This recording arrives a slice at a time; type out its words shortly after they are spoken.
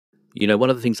You know, one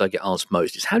of the things I get asked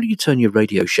most is, how do you turn your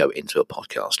radio show into a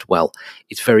podcast? Well,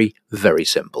 it's very, very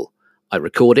simple. I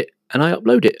record it and I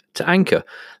upload it to Anchor.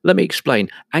 Let me explain.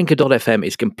 Anchor.fm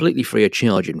is completely free of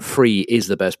charge, and free is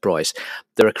the best price.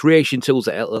 There are creation tools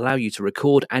that allow you to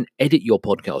record and edit your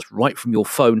podcast right from your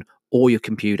phone or your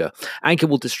computer. Anchor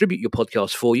will distribute your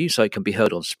podcast for you so it can be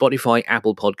heard on Spotify,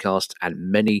 Apple Podcasts,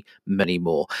 and many, many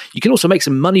more. You can also make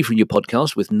some money from your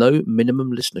podcast with no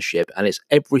minimum listenership, and it's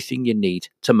everything you need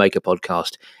to make a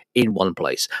podcast in one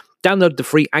place. Download the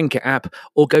free Anchor app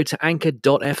or go to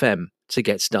anchor.fm to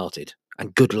get started.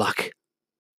 And good luck.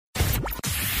 Time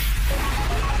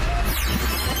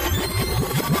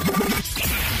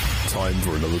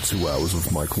for another 2 hours of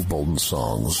Michael Bolton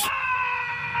songs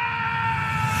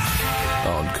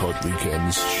on Cuddly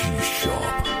Ken's Cheese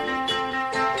Shop.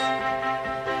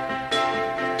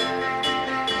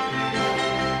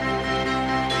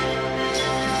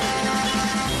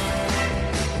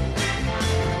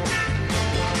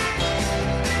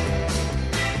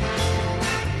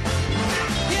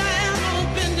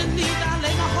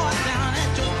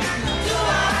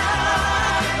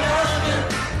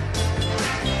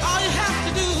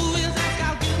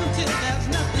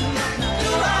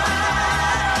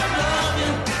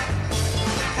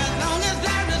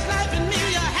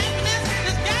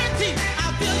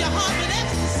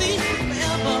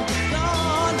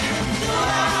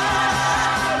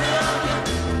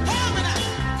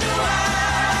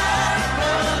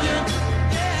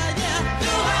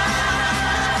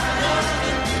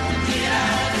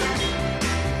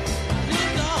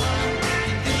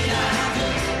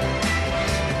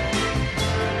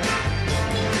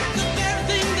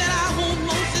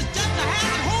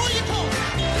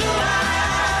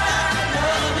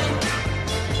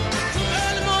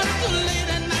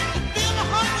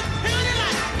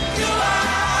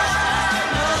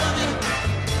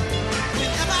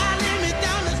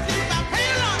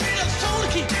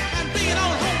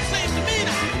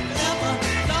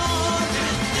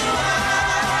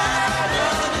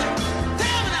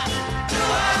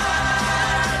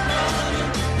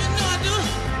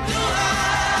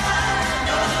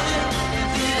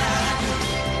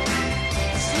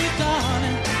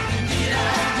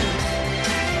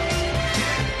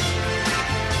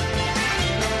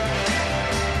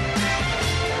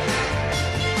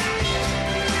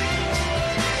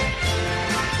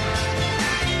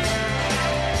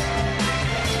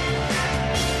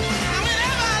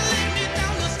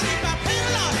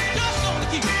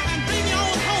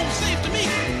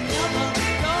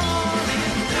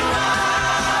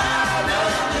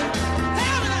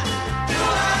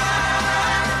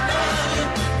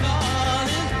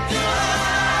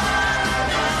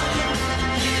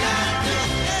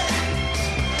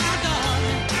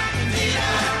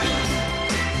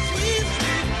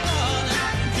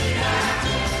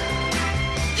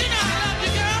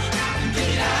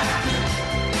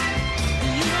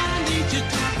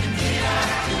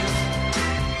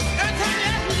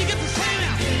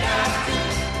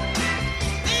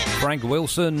 Frank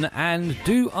Wilson and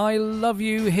Do I Love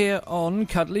You here on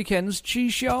Cuddly Ken's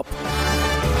Cheese Shop.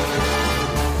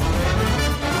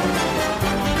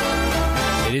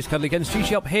 It is Cuddly Ken's Cheese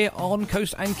Shop here on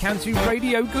Coast and County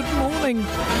Radio. Good morning.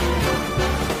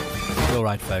 All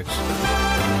right, folks.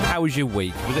 How was your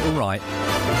week? Was it all right?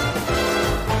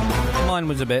 Mine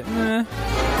was a bit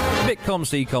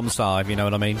com-see, com-sa, if you know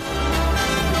what I mean.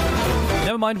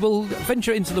 Never mind, we'll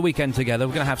venture into the weekend together.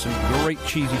 We're going to have some great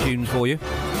cheesy tunes for you,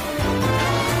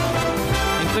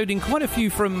 including quite a few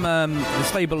from the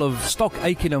stable of Stock,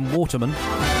 Aitken and Waterman.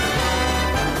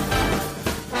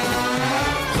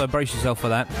 So brace yourself for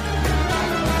that.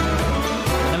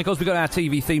 And of course we've got our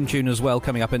TV theme tune as well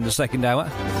coming up in the second hour.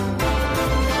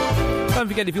 Don't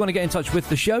forget, if you want to get in touch with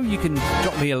the show, you can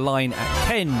drop me a line at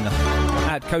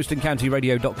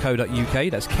ken@coastandcountyradio.co.uk.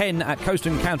 That's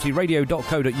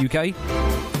ken@coastandcountyradio.co.uk.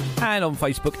 And on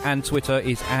Facebook and Twitter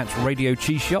is at Radio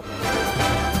Cheese Shop.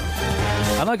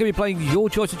 And I'm going to be playing your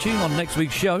choice of tune on next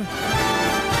week's show.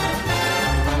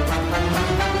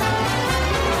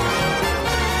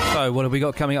 So what have we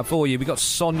got coming up for you? We've got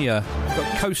Sonia, we've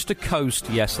got Coast to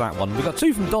Coast, yes, that one. We've got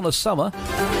two from Donna Summer,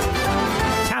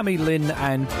 Tammy Lynn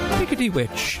and Pickety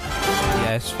Witch.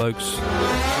 Yes, folks,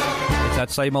 it's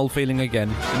that same old feeling again.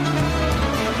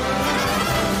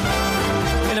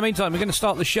 In the meantime, we're going to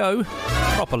start the show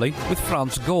properly with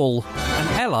France Gall and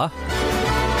Ella.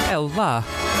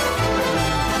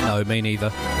 No, me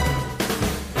neither.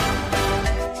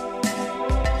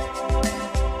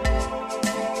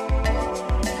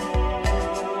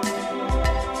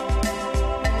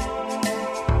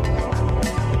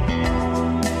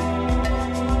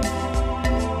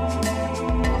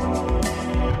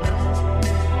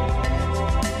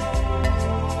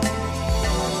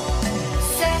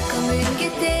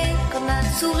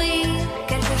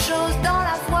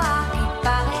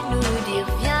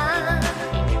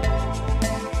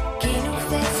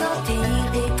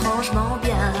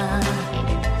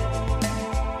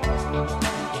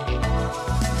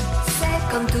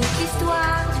 Comme toute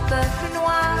l'histoire du peuple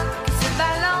noir qui se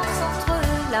balance entre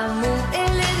l'amour et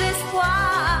les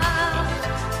espoirs.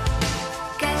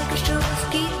 Quelque chose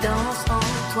qui danse en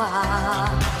toi.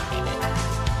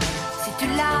 Si tu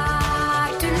l'as,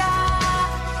 tu l'as,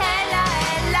 elle a,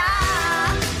 elle a.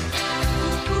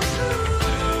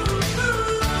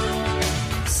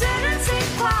 Je ne sais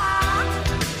quoi.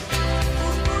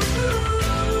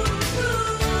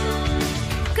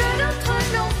 Que d'autres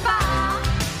n'ont pas.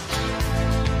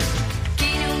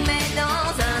 Qui nous met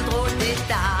dans un drôle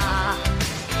d'état.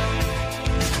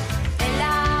 Elle a,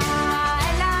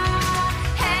 elle a,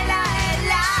 elle a, elle a,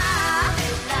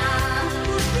 elle a.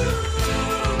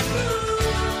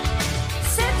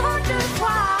 C'est trop de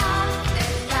fois.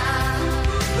 Elle a.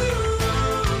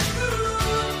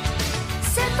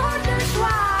 C'est trop de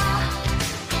joie.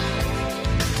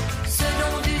 Ce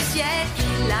nom du ciel qui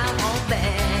la rend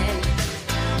belle.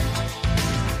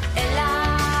 Elle a,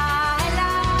 elle a,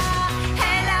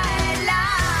 elle a, elle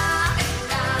a,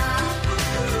 elle a,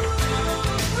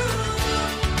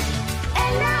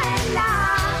 elle a, elle a,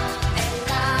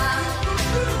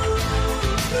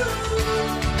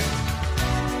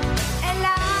 elle a,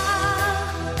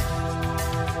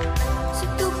 ce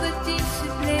tout petit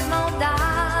supplément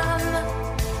d'âme.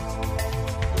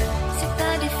 C'est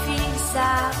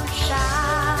indéfinissable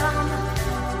charme.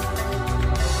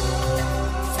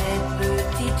 Cette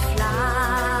petite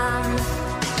flamme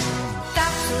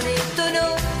tape sur les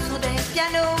tonneaux, sur des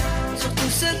pianos, sur tout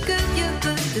ce que Dieu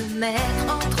peut te mettre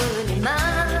entre les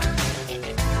mains.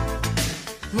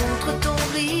 Montre ton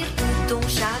rire ou ton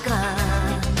chagrin.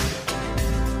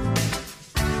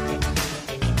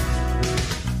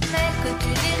 Mais que tu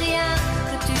n'es rien,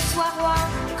 que tu sois roi,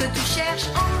 que tu cherches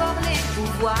encore les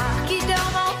pouvoirs qui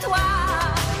dorment en toi.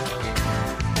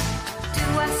 Tu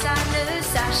vois, ça ne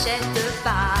s'achète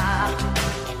pas.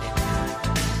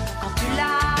 Quand tu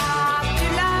l'as,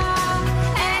 elle a,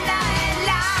 elle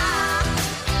a.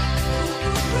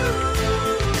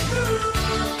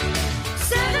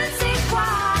 Ce ne sais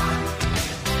quoi.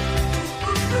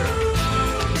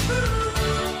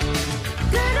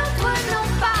 Que d'autres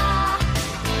n'ont pas.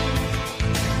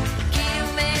 Qui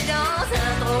nous met dans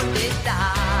un drôle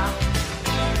d'état.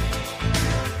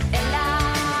 Elle a,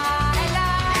 elle a,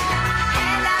 elle a,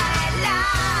 elle a, elle a,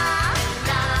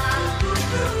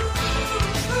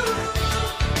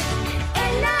 elle a,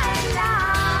 elle a, elle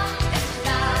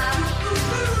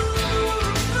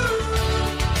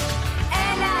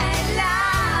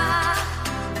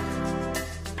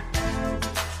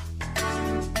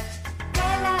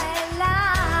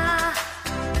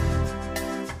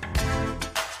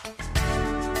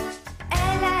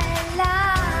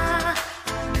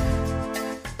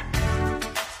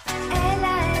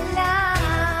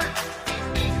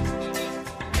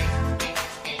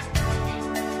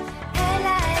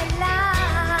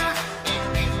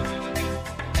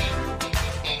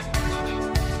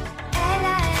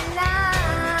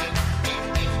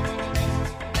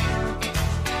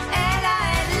a,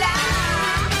 elle a.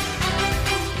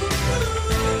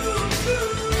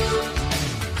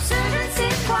 Ce ne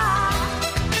sais quoi.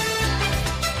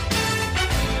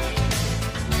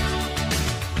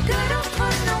 Que d'autres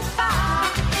n'ont pas.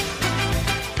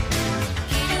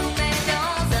 Qui nous met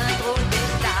dans un drôle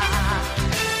d'état.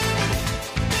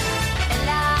 Elle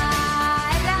a,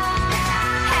 elle a,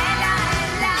 elle a,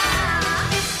 elle a.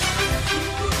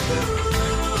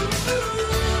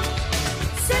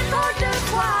 C'est drôle de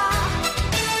voir.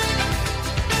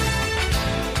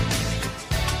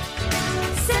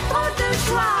 C'est trop de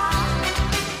joie.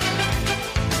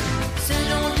 Ce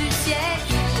nom du ciel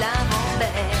qui la rend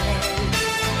belle.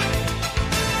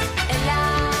 Elle a,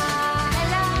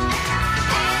 elle a,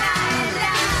 elle a, elle a.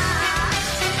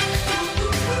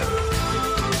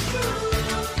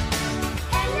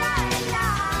 Elle a, elle a.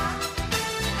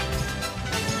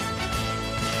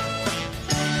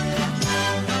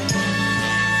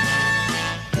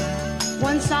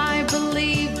 Once I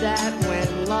believed that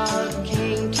when love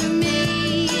came to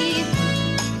me,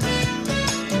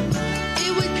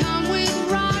 it would come with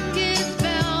rocket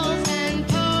bells and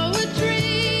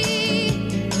poetry.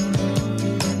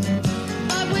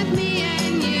 But with me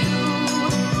and you,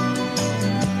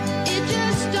 it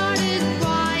just started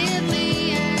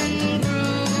quietly and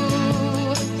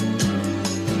grew.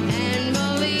 And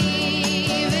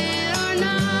believe it or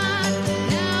not,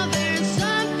 now there's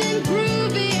something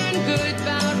groovy and good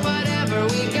about whatever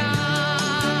we got.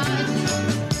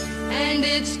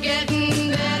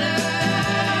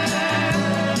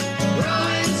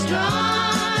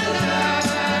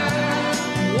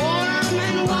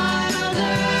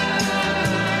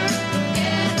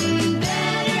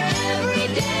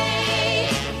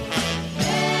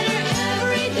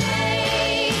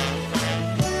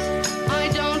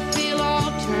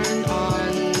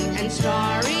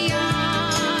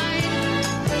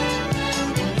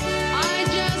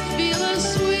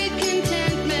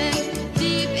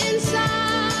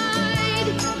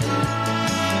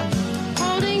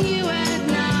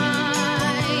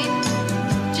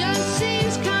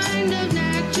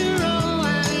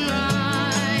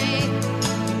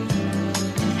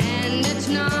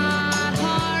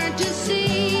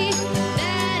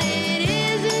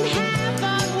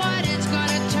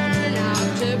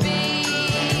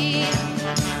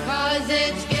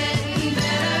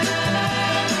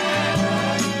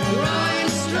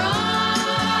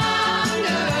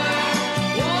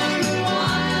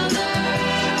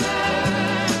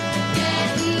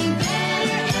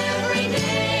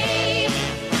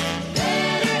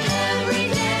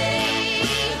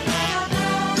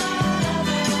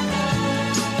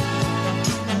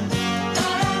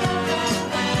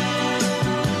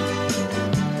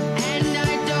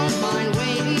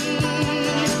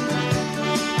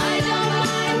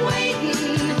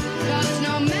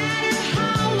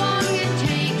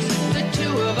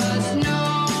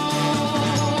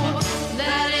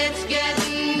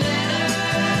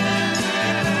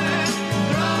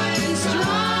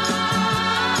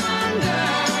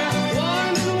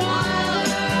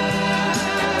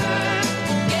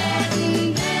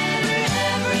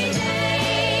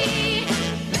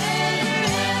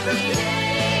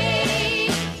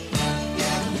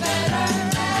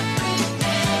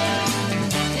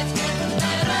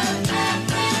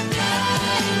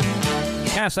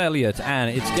 Cass Elliot and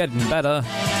It's Getting Better.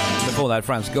 Before that,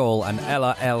 Franz Gall and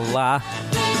Ella Ella.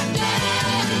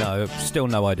 No, still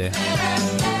no idea.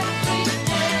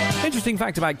 Interesting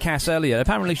fact about Cass Elliot.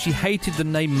 Apparently she hated the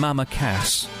name Mama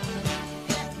Cass.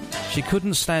 She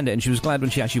couldn't stand it, and she was glad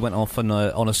when she actually went off on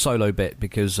a solo bit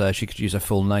because she could use her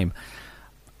full name.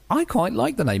 I quite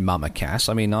like the name Mama Cass.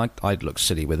 I mean, I'd look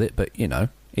silly with it, but, you know,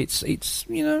 it's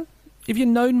you know, if you're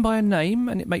known by a name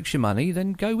and it makes you money,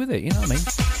 then go with it, you know what I mean?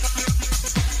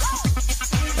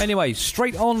 Anyway,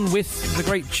 straight on with the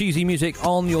great cheesy music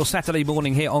on your Saturday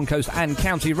morning here on Coast and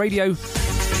County Radio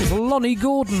with Lonnie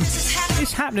Gordon.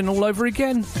 It's happening all over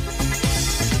again.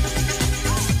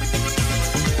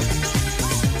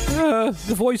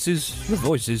 The voices. I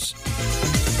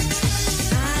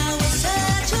was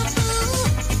such a fool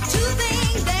to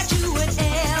think that you would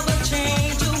ever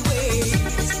change your ways.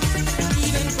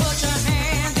 Even put your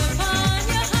hand upon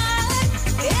your heart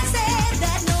and said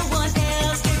that no one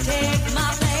else could take my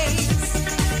place.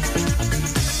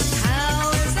 How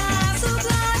was I so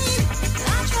blind?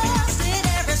 I trusted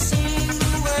every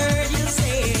single word you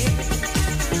said.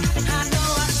 I know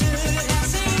I should have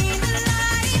seen the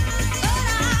light, but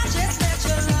I just let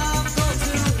your love go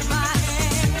through my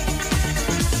head.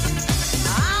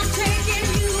 I'm taking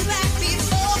you back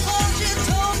before, 'cause you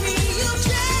told me you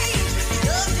changed.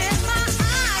 Looked in my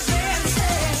eyes and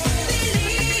said,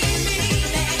 believe me,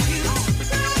 that you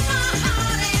broke my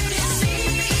heart and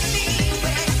deceived me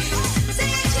when you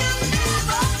said you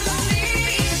never could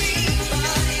leave me.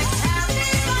 But it's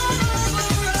happening all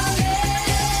over again.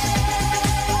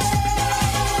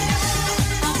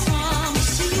 I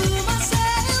promise to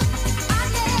myself I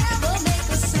never make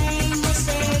the same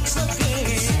mistakes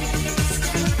again.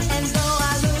 And though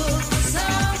I look for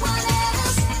someone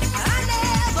else, I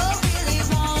never really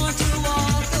want to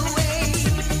walk away.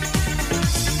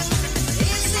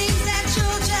 It seems that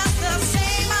you're just the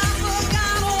same. I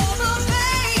forgot all the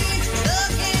pain.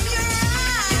 Look in your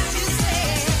eyes, you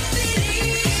said,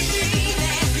 believe me,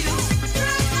 that you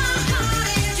broke my heart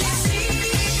and deceived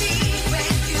me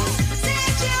when you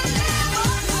said you never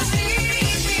could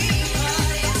leave me. But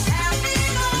it's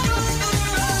happening all over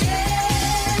again.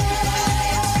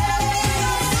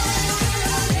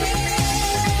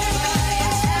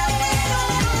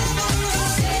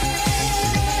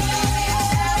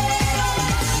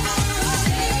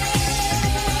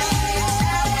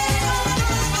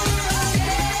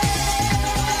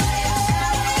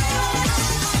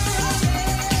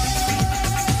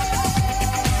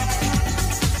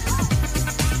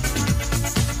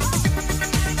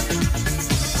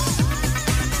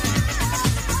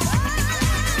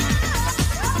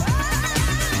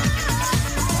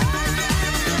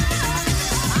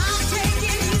 I'm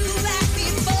taking you back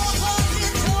before, 'cause you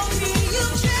told me you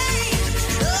changed.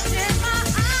 Looked in my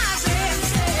eyes and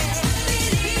said,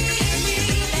 believe me,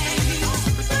 that you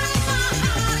broke my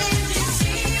heart and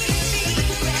deceived me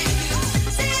when you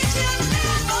said you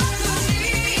never could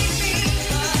leave me.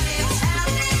 But it's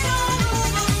happening all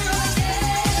over again.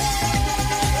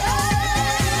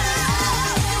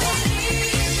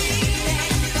 Believe me,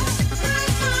 that you broke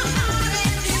my heart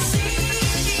and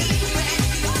deceived me when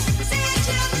you said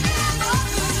you never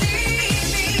could leave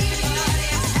me. But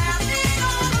it's happening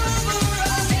all over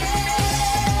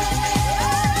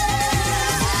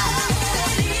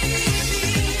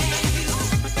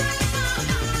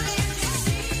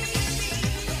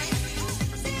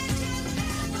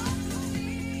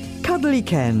Cuddly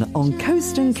Ken on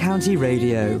Coast and County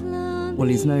Radio. Well,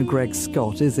 he's no Greg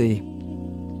Scott, is he?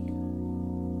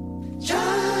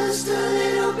 just a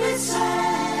little bit sad.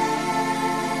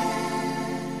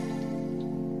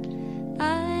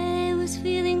 I was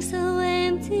feeling so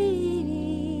empty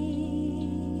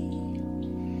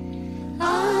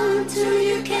until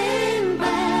you came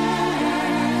back.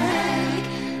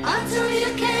 Until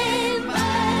you came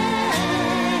back.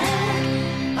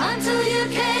 Until you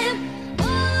came. Oh,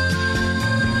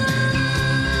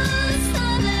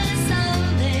 Sunday,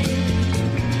 Sunday.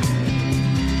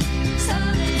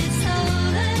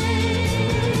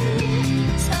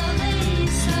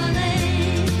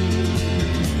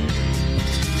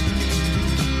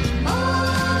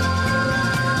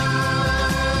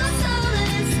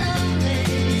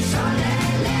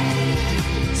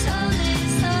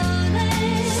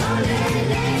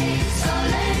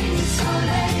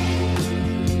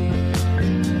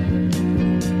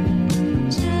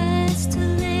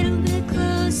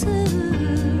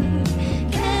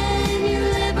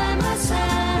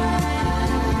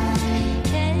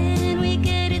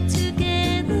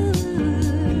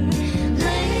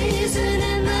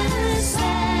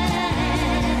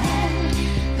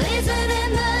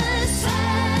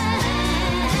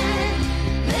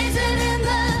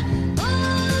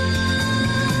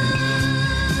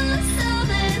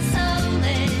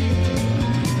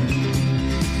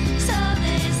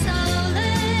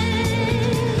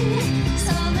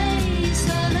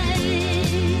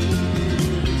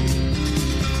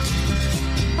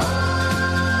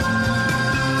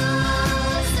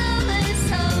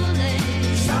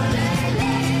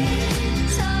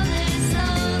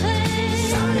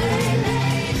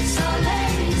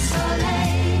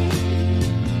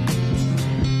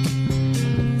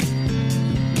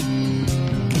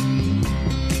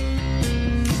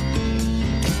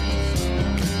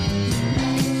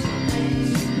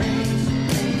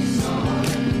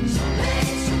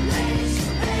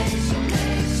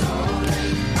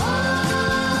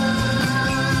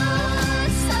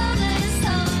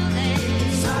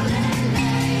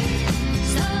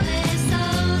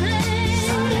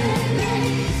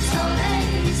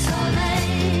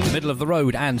 Middle of the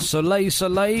Road and Soleil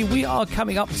Soleil. We are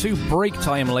coming up to break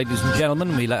time, ladies and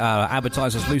gentlemen. We let our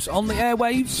advertisers loose on the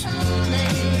airwaves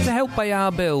to help pay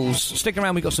our bills. Stick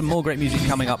around, we've got some more great music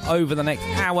coming up over the next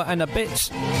hour and a bit.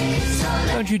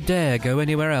 Don't you dare go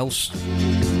anywhere else.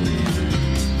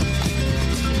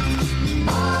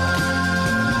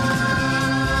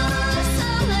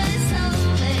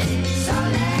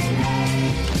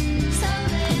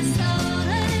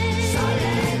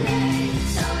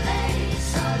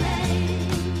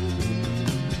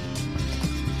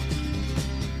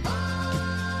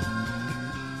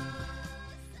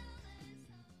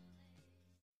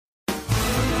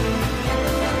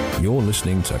 You're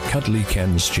listening to Cuddly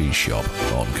Ken's Cheese Shop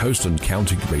on Coast and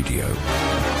County Radio.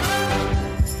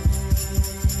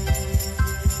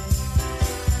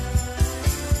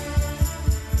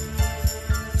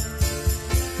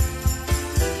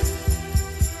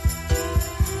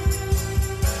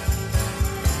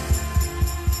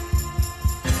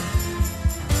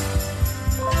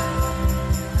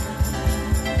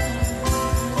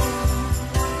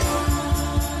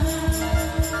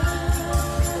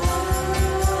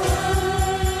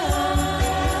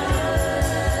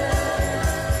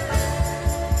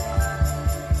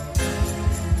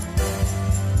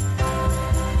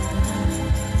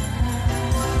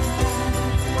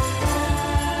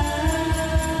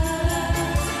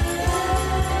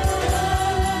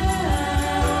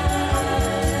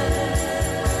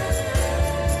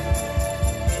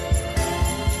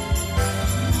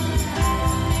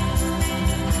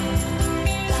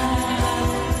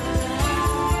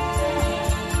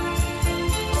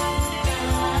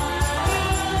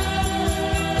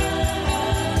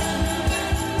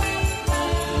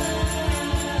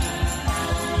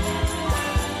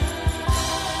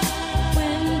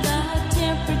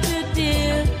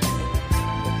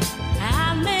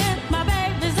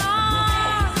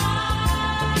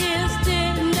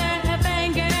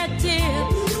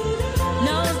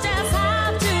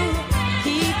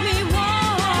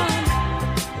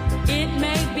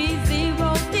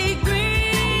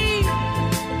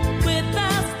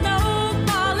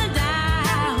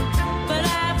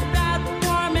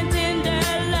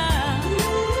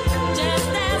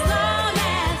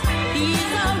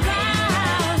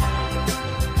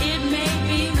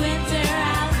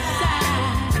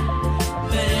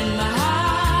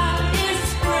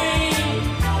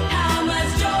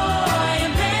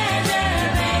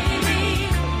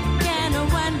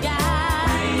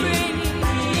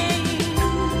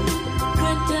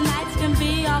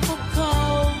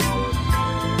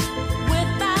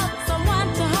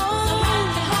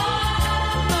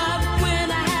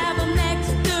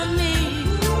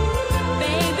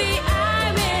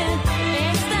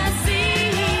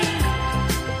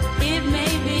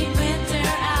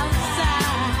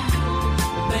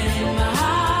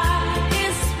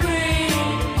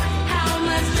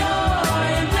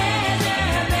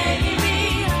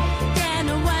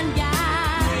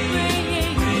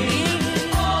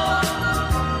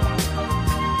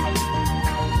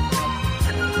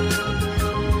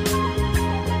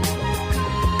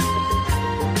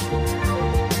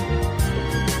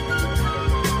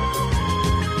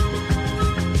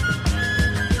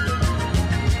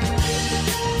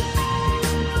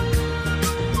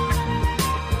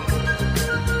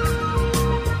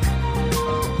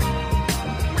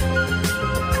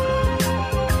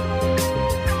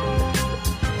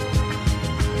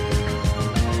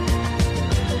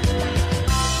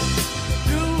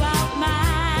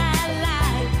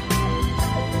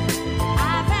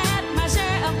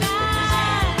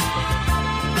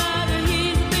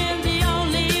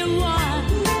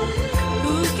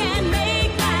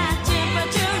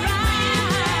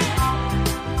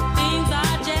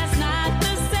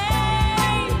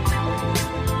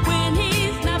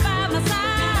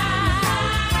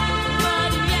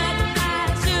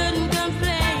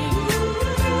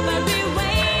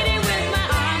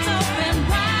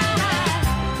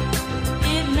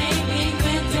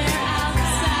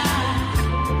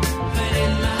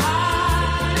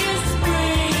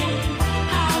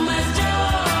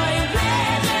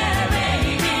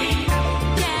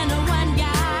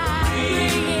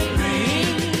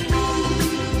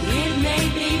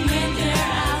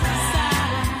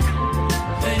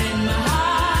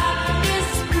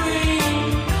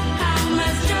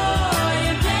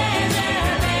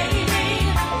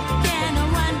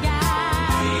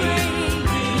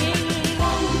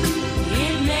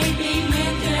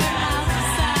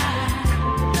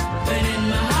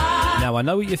 I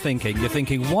know what you're thinking. You're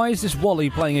thinking, why is this Wally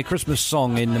playing a Christmas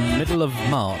song in the middle of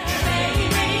March?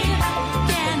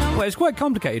 Well, it's quite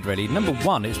complicated, really. Number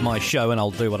one, it's my show and I'll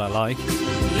do what I like.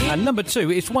 And number two,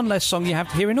 it's one less song you have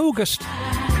to hear in August.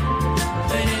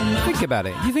 Think about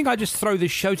it. You think I just throw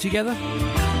this show together?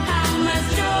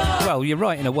 Well, you're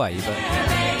right in a way, but...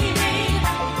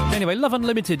 Anyway, Love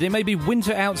Unlimited. It may be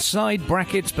winter outside,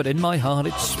 brackets, but in my heart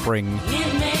it's spring.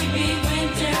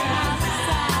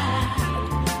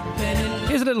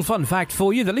 Here's a little fun fact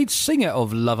for you. The lead singer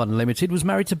of Love Unlimited was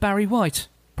married to Barry White.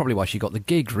 Probably why she got the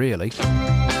gig, really.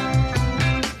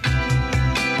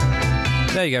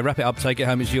 There you go, wrap it up, take it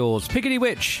home, it's yours. Piggity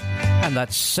Witch, and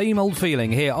that same old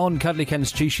feeling here on Cuddly Ken's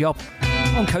Cheese Shop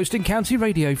on Coast and County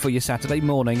Radio for your Saturday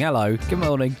morning. Hello, good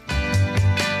morning.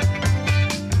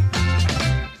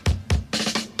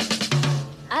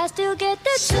 I still get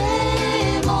the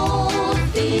same old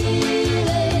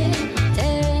feeling,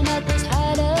 tearing at this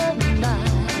heart of mine,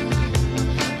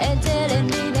 and telling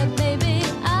me that maybe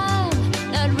I'm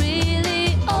not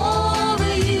really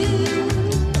over you.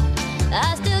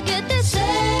 I still get the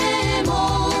same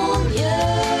old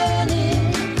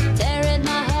yearning, tearing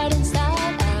my heart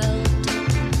inside out,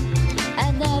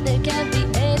 and now there can't be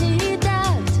any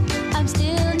doubt I'm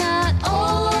still not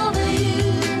over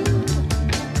you.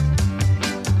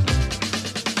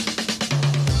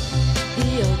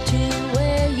 The old tune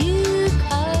where you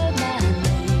called my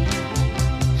name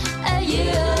a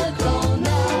year ago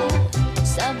now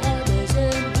somehow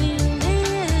doesn't really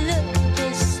look the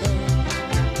same.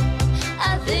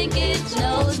 I think it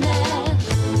knows now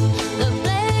the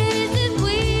places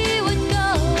we would go,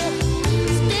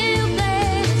 still play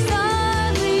the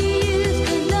song we used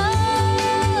to know.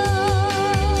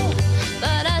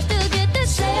 But I still get the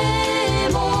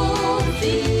same old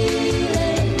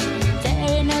feeling,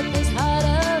 tearing at this heart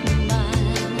of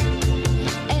mine,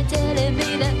 and telling me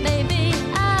that maybe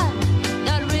I'm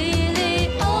not really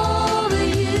over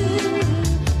you.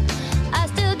 I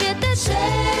still get the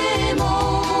same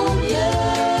old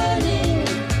yearning,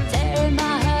 tearing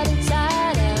my heart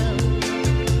inside out,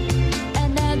 and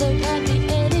now there can't be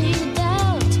any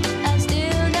doubt I'm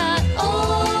still not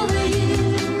over you.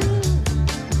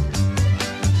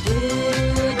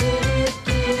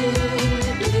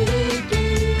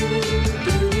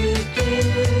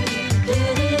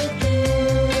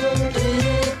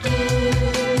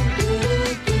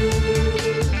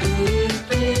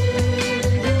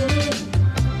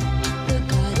 The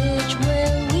cottage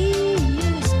where we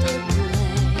used to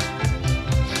play,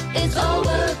 it's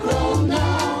overgrown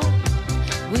now.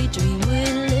 We dream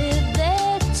we'll live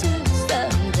there too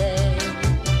someday.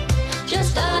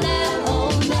 Just on at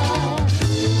home now.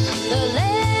 The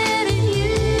letter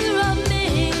you wrote me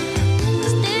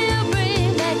still bring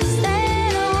back the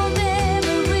same old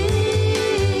memories.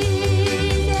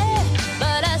 Yeah,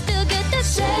 but I still get the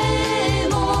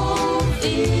same old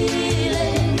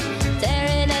feeling,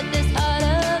 tearing at this heart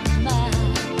of mine,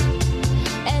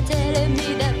 and telling me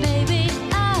that maybe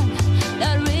I'm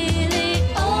not really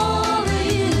over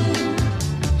you.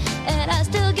 And I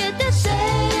still get the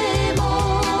same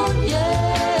old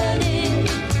yearning,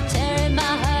 tearing my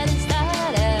heart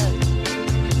inside out.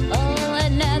 Oh,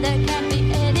 and now there can't be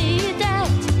any doubt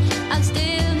I'm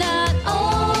still not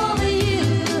over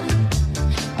you.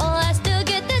 Oh, I still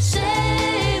get the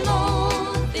same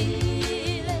old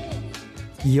feeling.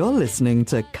 You're listening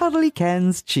to Cuddly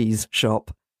Ken's Cheese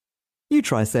Shop. You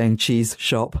try saying cheese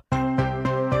shop.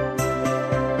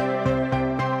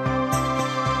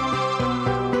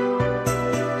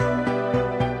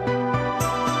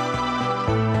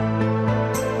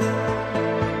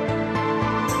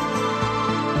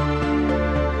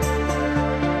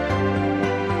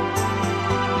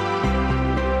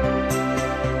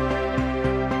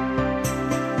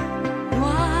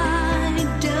 Why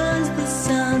does the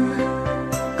sun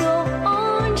go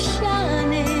on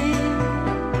shining?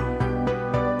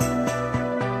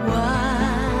 Why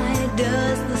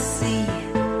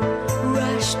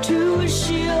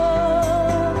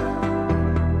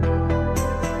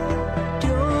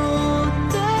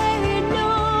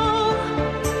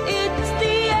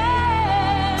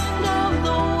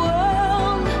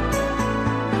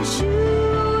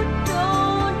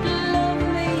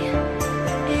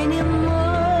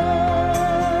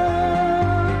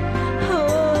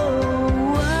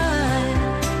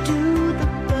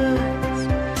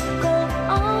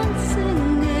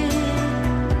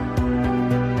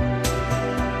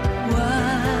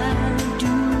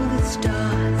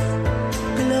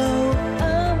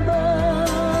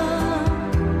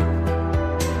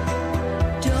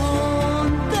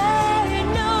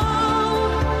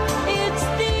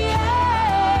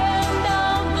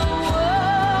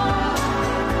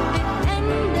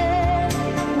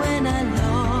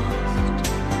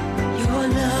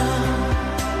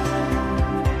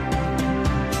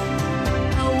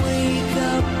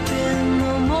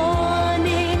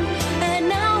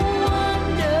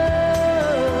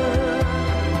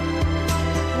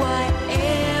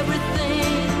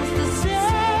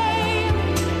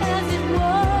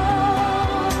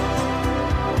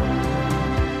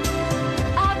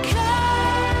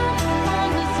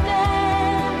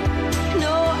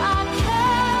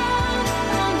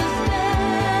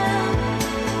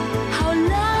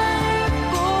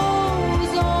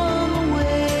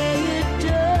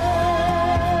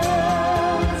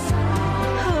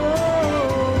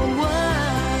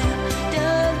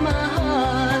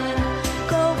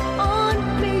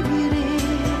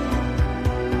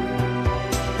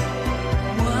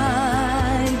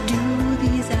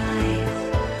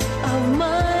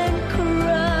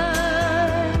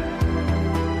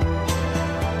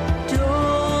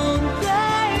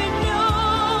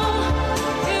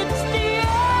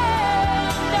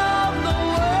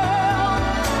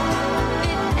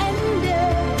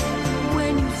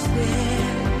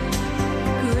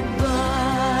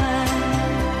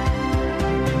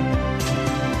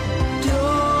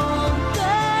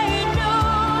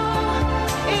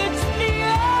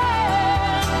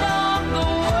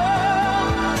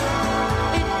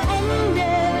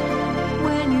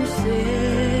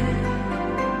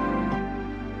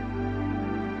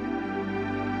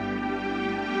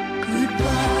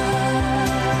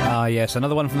Yes,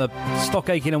 another one from the Stock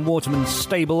Aitken and Waterman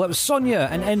stable. That was Sonia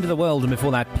and End of the World, and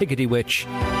before that, Piggity Witch.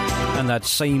 And that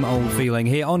same old feeling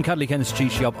here on Cuddly Ken's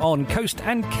Cheese Shop on Coast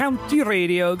and County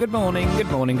Radio. Good morning,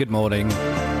 good morning, good morning.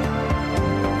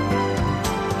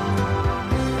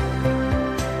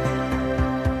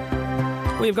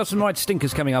 We've got some right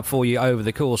stinkers coming up for you over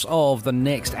the course of the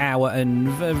next hour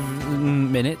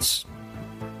and minutes,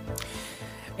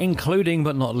 including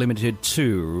but not limited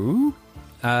to...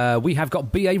 we have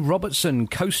got B.A. Robertson,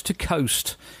 Coast to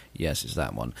Coast. Yes, it's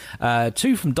that one.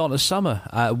 2 from Donna Summer,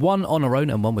 1 on her own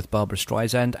and 1 with Barbara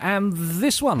Streisand. And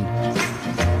this one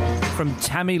from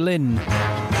Tammy Lynn.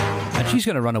 And she's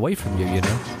going to run away from you, you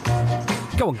know.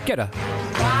 Go on, get her.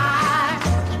 Why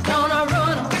don't I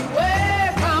run away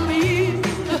from you?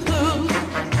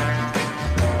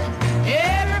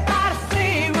 Everybody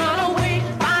say run away,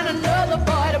 find another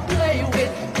boy to play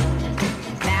with.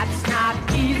 That's not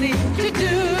easy to do.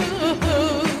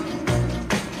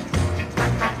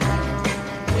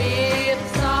 With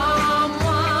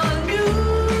someone new.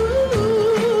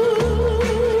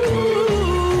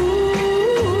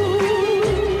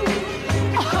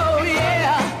 Oh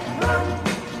yeah.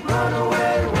 Run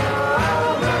away,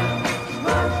 world.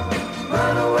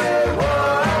 Run away,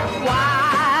 world.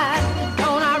 Why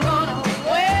don't I run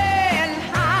away and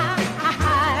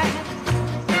hide?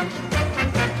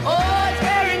 Oh, it's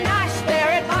very nice,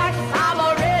 very nice. I've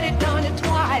already done it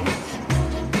twice.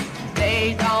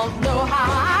 They don't know how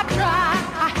I try.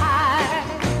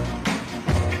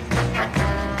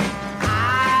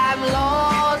 I've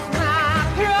lost my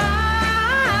pride.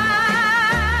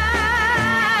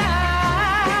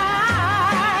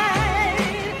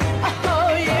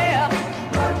 Oh yeah.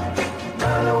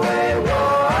 Run away,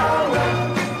 world.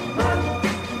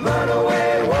 Run away,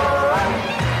 world.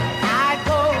 I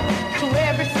go to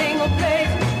every single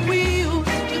place we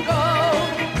used to go.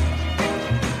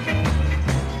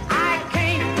 I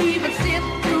can't even sit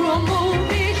through a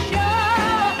movie show.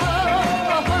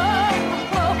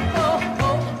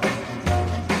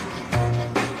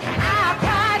 I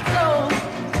cried so.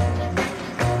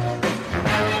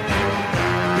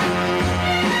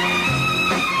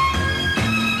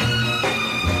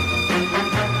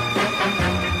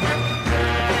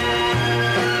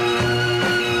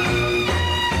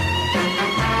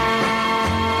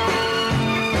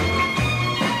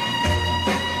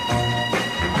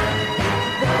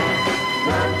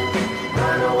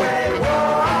 Run away,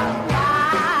 world.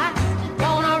 Why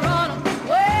don't I run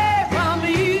away from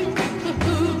you?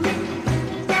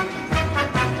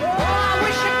 Oh, I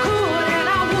wish I could and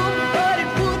I would, but it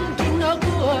wouldn't do no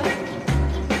good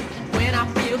when I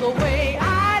feel the way I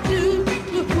do.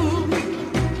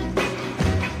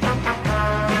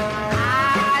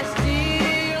 I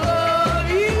still love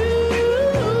you.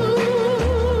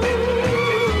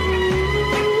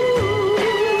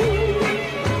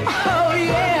 Oh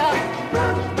yeah.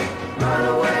 Run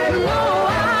away, no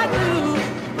I do.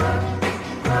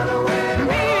 Run away,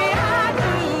 me I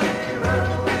do.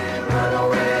 Run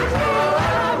away, I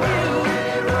love you.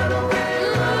 Run away,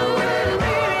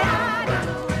 me I do.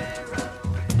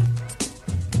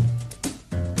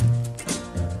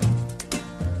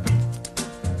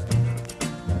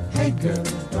 Hey girl,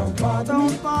 don't bother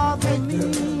me.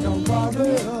 Don't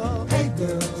bother. Hey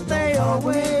girl, stay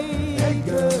away. Hey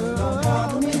girl, don't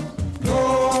bother me. Go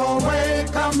away,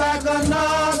 come back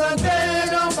another day.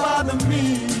 Don't bother me.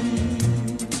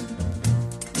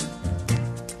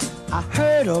 I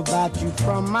heard about you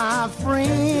from my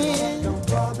friends. Don't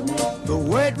bother me. The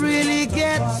word really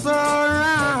gets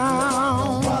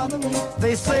around. Don't bother me.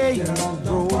 They say you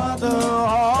broke the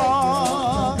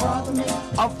heart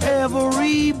of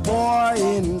every boy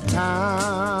in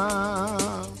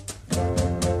town.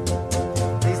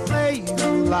 They say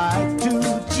you like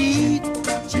to cheat.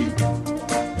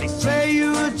 They say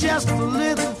you're just a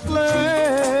little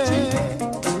flirt.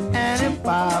 And if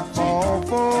I fall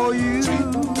for you,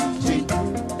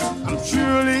 I'm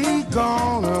surely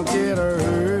gonna get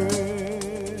hurt.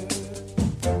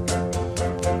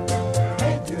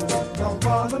 Hey girl, don't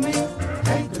bother me.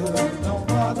 Hey girl, don't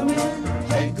bother me.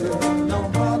 Hey girl,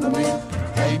 don't bother me.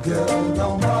 Hey girl,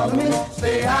 don't bother me.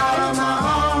 Stay out of my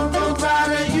arms. Don't try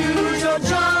to use your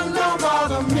charm. Don't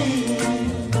bother me.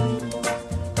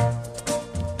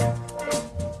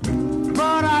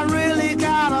 But I really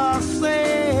gotta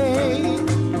say,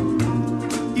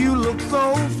 you look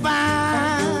so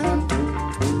fine,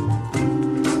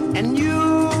 and you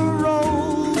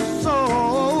roll so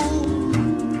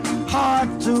hard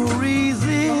to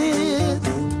resist.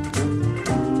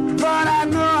 But I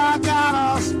know I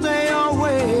gotta stay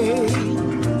away,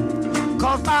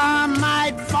 'cause I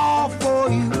might fall for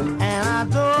you, and I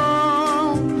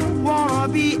don't wanna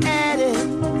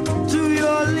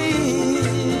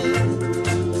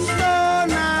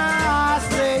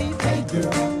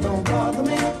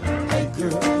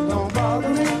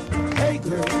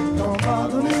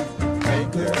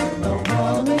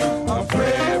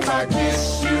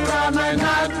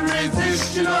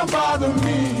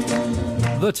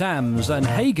The Tams, and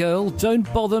Hey Girl, Don't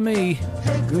Bother Me.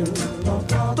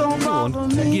 Don't bother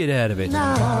me Get out of it.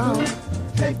 now.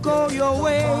 Go your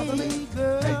way,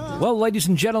 girl. Well, ladies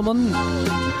and gentlemen,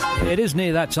 it is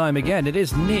near that time again. It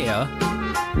is near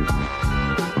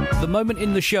the moment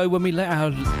in the show when we let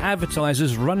our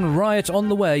advertisers run riot on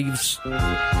the waves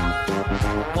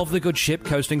of the good ship,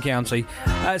 Coast and County.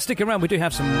 Stick around, we do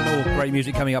have some more great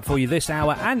music coming up for you this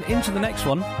hour and into the next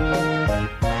one.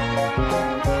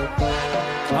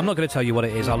 I'm not going to tell you what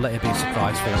it is, I'll let it be a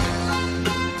surprise for you.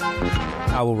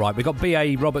 Oh, all right, we've got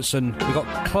B.A. Robertson, we've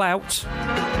got Clout.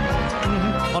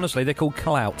 Honestly, they're called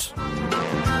Clout.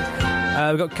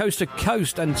 We've got Coast to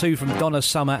Coast and 2 from Donna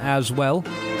Summer as well.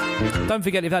 Don't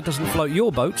forget, if that doesn't float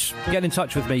your boat, get in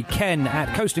touch with me, Ken at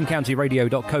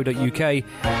coastandcountyradio.co.uk,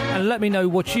 and let me know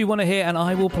what you want to hear, and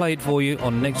I will play it for you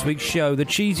on next week's show. The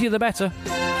cheesier, the better.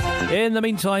 In the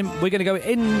meantime, we're going to go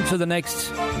into the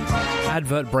next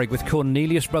advert break with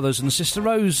Cornelius Brothers and Sister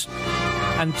Rose,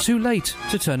 and Too Late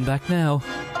to Turn Back Now.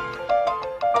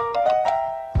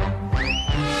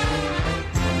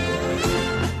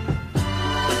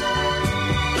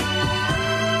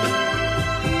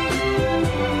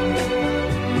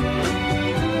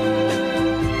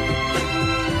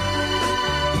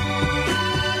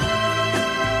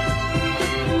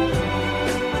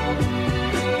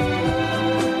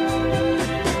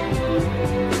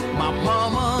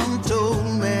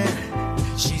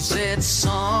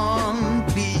 Son,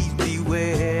 please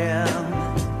beware.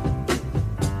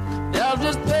 There's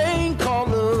this thing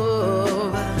called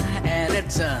love, and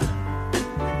it's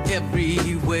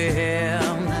everywhere.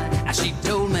 And she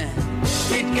told me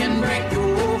it can break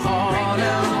your heart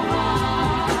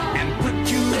out and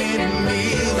put you in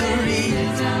misery.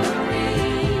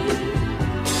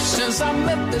 Since I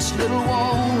met this little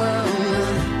woman,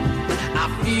 I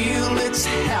feel it's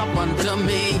happened to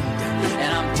me,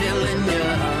 and I'm telling you,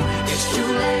 it's too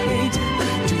late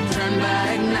to turn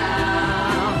back now.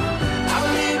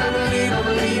 I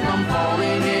believe I'm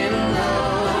falling in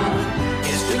love.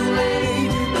 It's too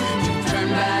late to turn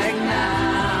back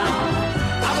now.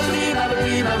 I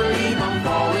believe I'm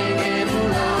falling in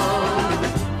love.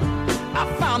 I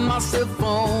found myself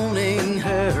phoning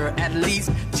her at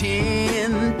least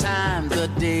 10 times a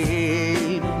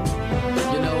day.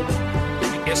 You know,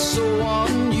 it's so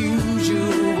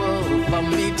unusual for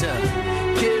me to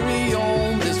carry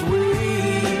on this way.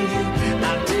 I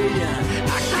tell ya,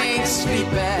 I can't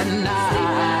sleep at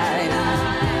night,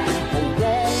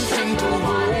 wanting to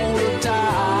hold her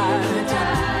tight.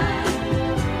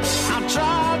 I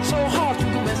tried so hard to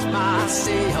convince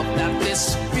myself that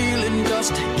this feeling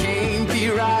just can't be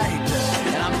right.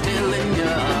 And I'm telling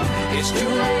ya, it's too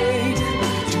late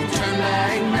to turn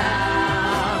back now.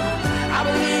 I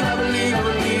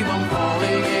believe I'm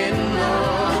falling in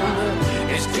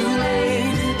love. It's too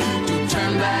late to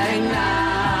turn back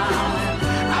now.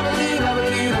 I believe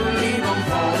I'm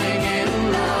falling in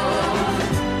love.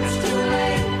 It's too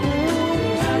late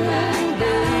to turn back,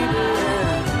 baby.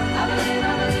 I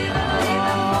believe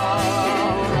I'm falling in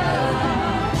love.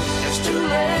 It's too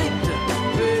late,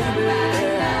 baby.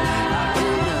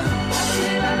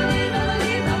 I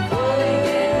believe I'm falling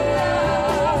in love.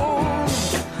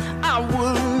 I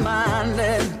wouldn't mind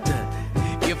it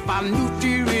if I knew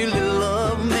she really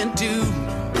loved me too.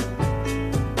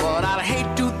 But I'd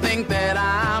hate to think that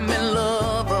I'm in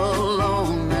love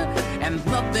alone and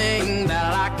nothing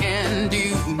that I can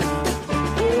do.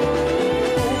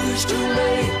 Oh, it's too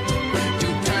late to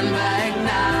turn back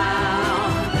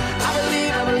now. I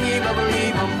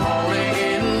believe I'm falling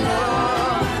in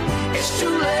love. It's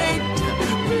too late,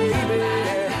 baby.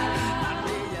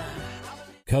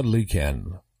 Cuddly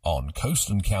Ken on Coast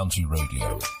and County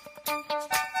Radio.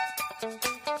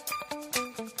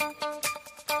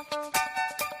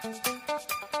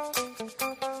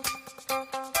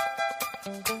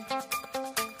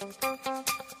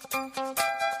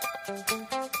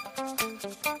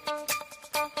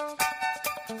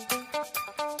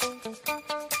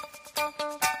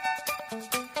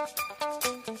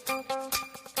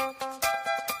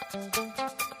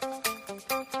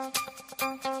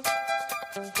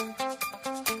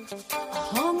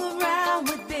 Hung around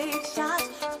with big shots,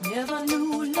 never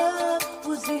knew love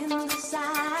was in the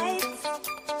sights.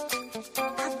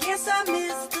 I guess I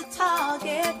missed the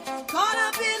target, caught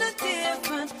up in a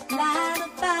different line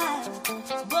of fire.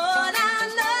 But I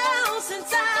know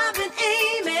since I've been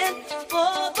aiming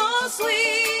for the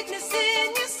sweetness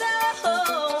in your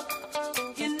soul,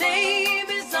 your name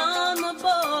is on the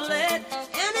bullet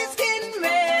and it's getting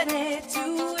ready to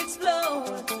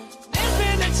explode. There's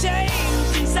been a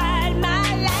change inside my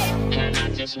life. I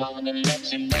just wanna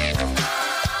let you know.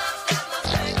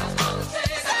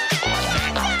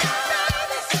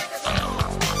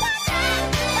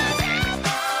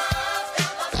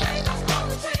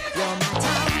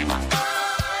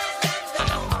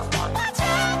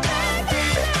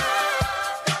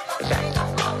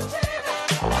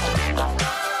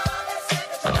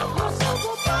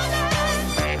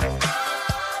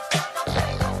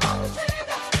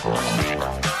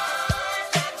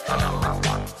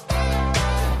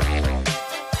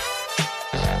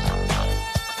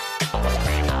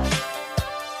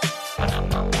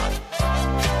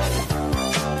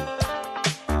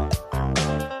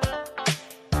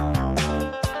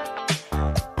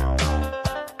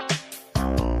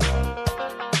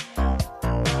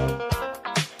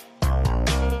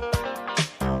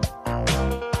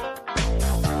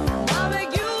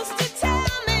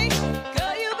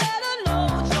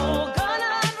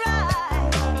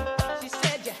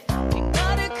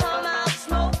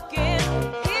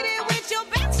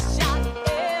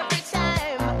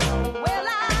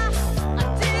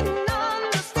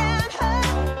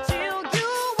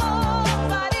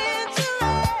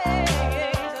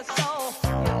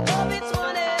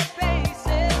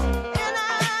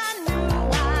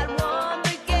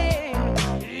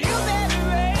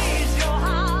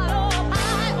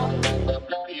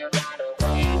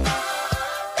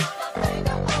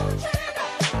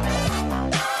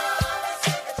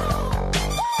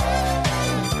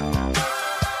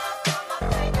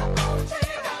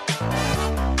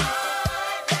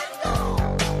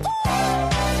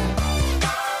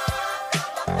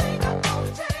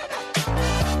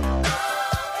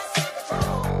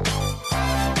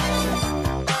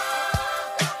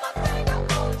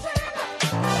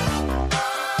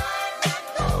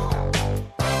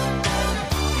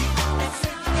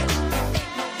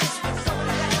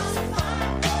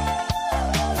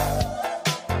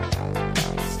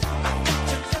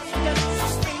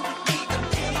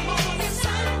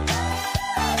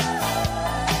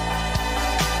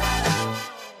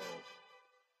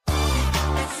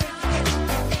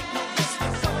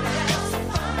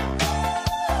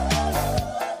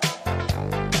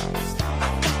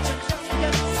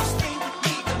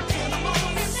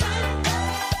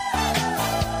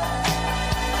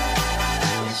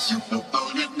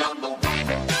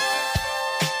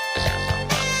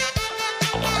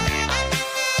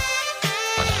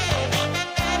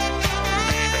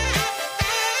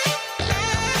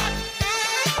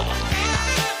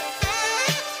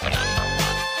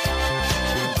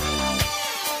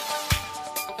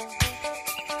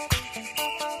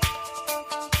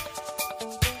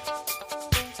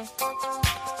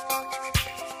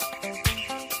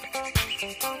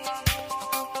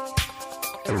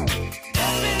 been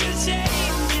a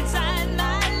change inside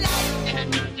my life.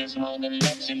 And I just wanna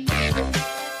let you know.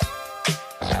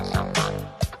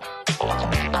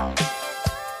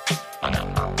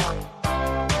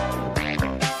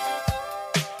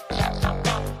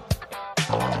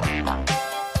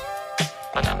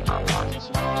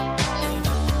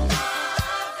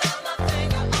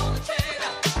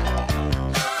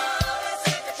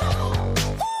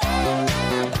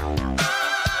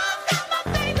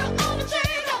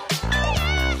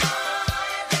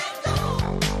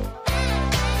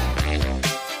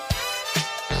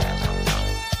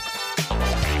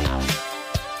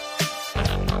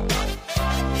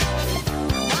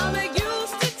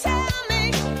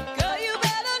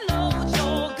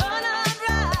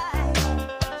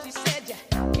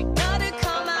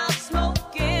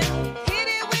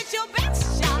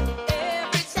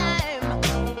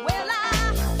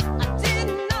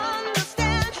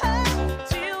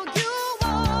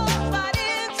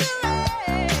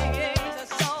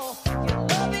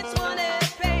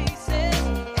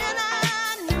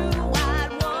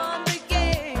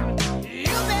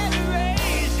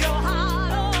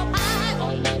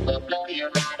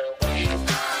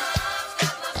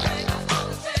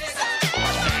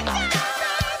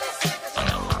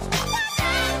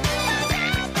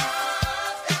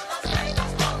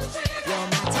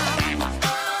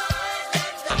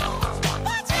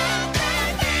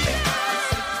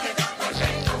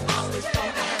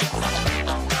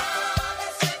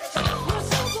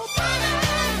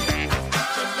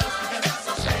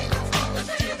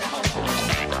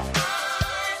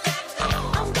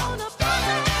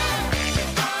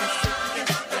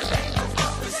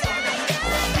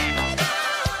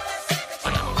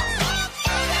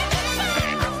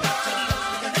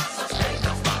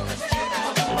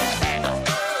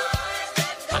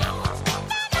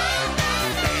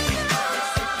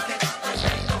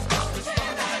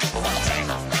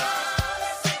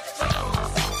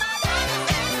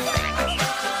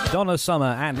 Donna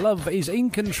Summer and Love is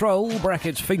in Control,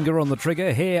 brackets finger on the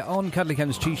trigger, here on Cuddly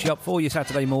Ken's Cheese Shop for your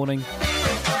Saturday morning.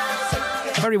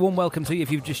 Very warm welcome to you if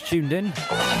you've just tuned in.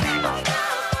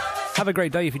 Have a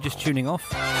great day if you're just tuning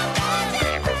off.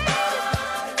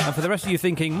 And for the rest of you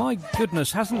thinking, my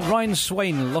goodness, hasn't Ryan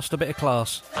Swain lost a bit of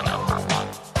class?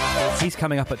 He's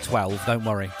coming up at 12, don't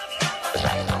worry.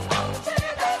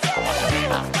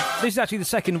 This is actually the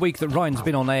second week that Ryan's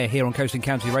been on air here on Coast and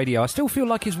County Radio. I still feel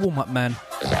like his warm-up man.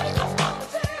 Do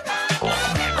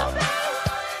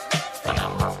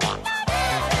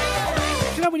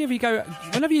you know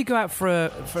whenever you go out for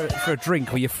a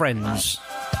drink with your friends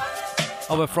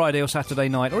of a Friday or Saturday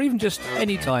night, or even just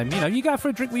any time, you go out for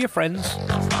a drink with your friends,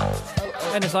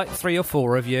 and there's like 3 or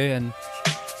 4 of you, and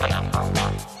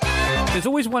there's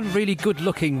always one really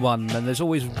good-looking one, and there's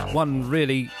always one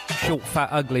really short, fat,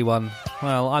 ugly one.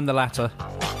 Well, I'm the latter.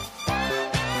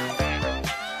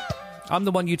 I'm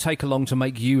the one you take along to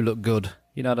make you look good.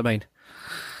 You know what I mean?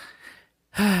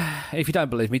 If you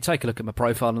don't believe me, take a look at my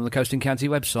profile on the Coast and County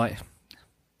website. It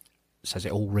says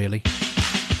it all, really.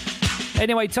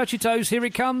 Anyway, touch your toes, here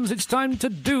it comes. It's time to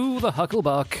do the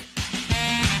Hucklebuck.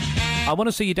 I want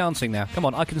to see you dancing now. Come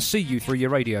on, I can see you through your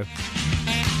radio.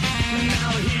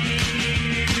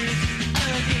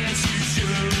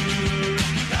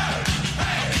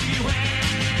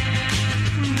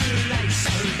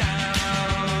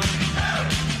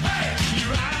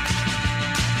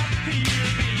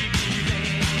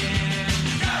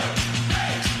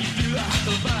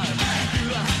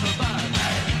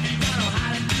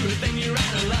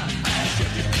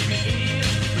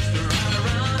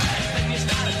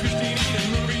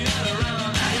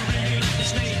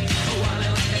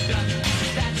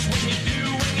 That's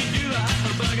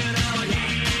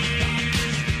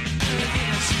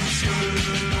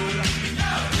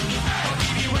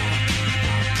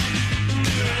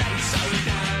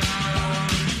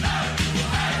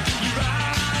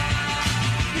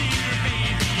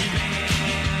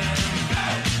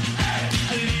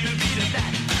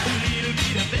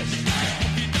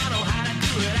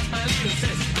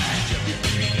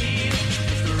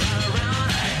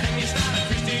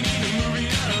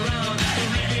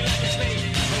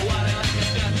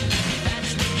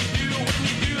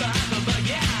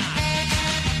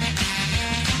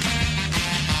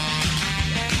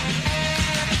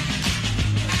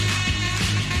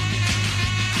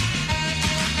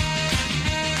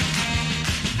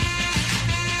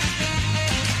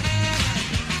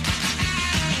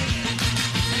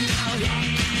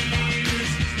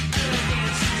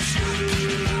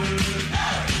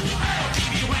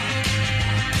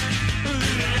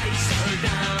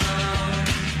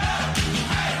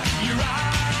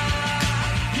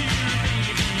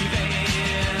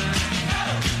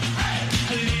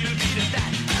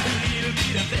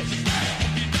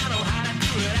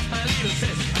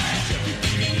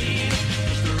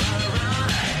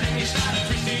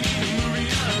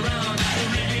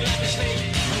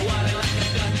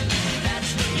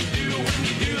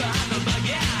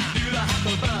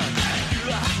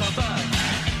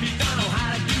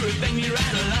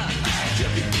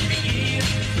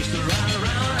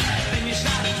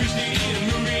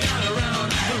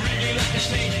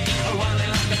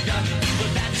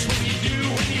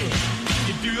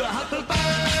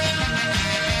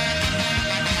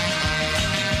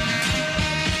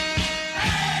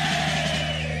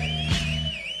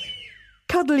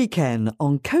Cuddly Ken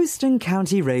on Coast and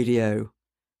County Radio.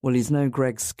 Well, he's no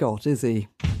Greg Scott, is he?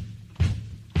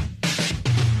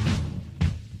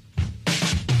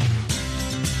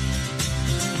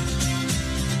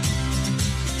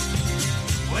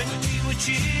 When we were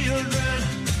children,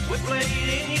 we played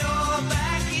in your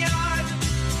backyard.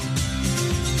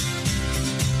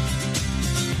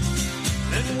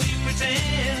 Then we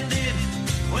pretended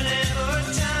whenever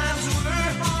times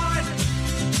were hard.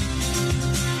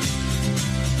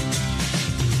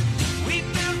 We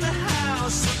built a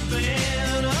house up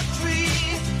in a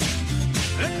tree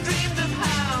and dreamed of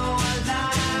how our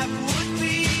life would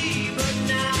be. But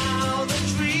now the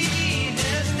tree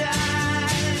has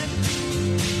died.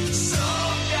 So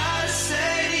gotta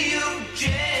say to you,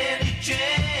 Jenny,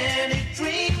 Jenny,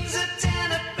 dreams a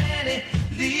ten a penny,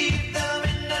 leave them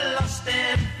in the lost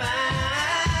and found.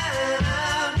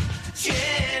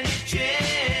 Jenny,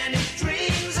 Jenny,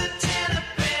 dreams a ten a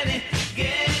penny,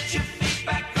 get your feet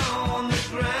back on the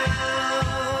ground.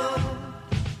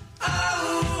 Oh,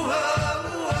 oh,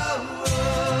 oh,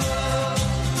 oh.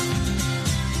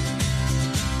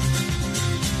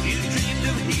 You dreamed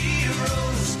of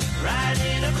heroes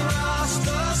riding across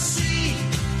the sea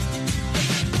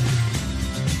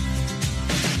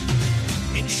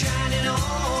in shining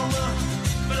armor,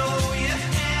 but all you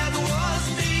had was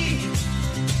me.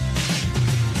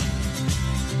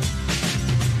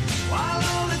 While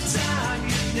all the time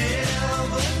you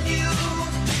never knew,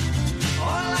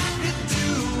 all I could do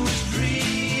was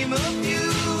dream of you.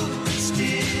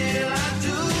 Still I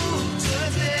do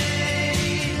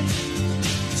today.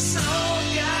 So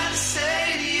gotta say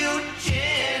to you,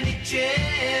 Jenny,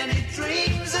 Jenny,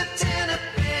 dreams a ten a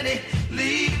penny,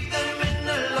 leave them in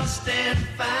the lost and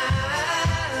found.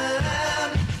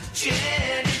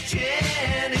 Jenny,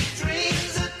 Jenny,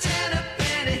 dreams a ten a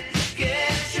penny,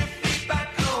 get your feet back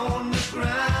on the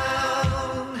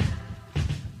ground.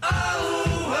 Oh,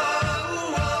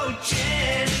 oh, oh,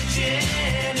 Jenny,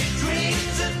 Jenny,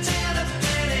 dreams a ten a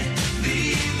penny,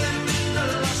 leave them in the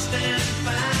lost and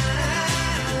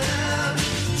found.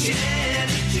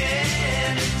 Jenny,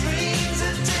 Jenny, dreams a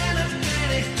ten a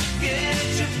penny, get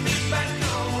your feet back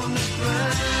on the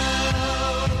ground.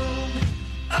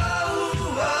 Oh,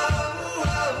 oh,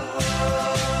 oh, oh.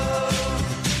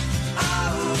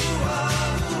 Oh, oh,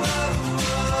 oh,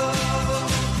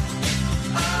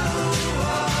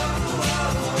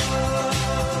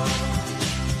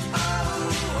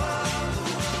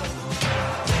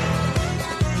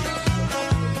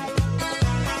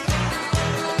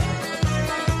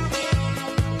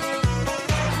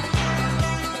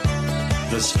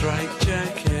 The straight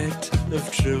jacket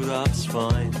of true love's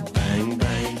fine. Bang,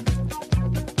 bang.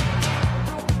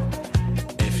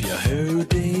 If you're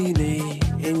Houdini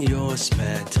in your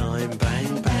spare time.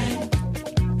 Bang, bang.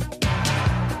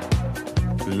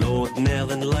 Lord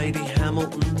Nell and Lady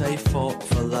Hamilton, they fought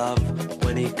for love.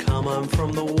 When he come home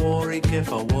from the war, he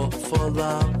give a whoop for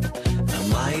love. A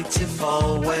mighty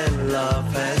fall when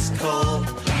love has called.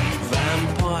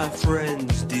 Vampire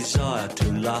friends desire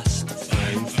to lust.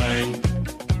 Fang, fang.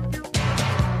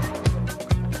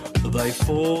 They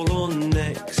fall on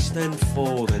necks, then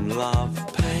fall in love.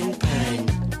 Pang, pang.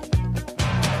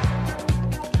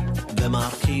 The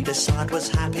Marquis de Sade was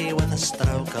happy with a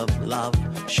stroke of love.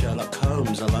 Sherlock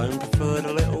Holmes alone preferred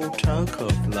a little toke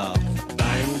of love.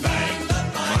 Bang, bang, the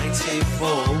mighty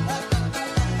fall.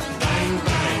 Bang,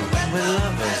 bang, when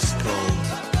lovers called.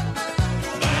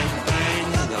 Bang, bang,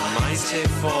 the mighty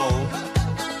fall.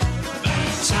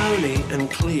 Tony and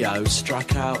Cleo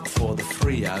struck out for the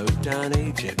Frio down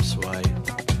Egypt's way.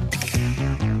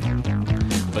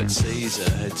 But Caesar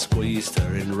had squeezed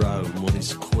her in Rome on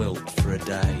his quilt for a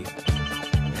day.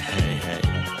 Hey, hey.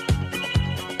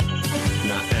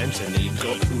 Now Antony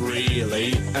got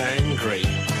really angry,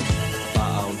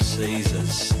 but old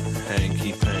Caesar's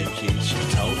hanky-panky. She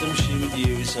told him she would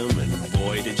use him, and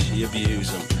boy did she abuse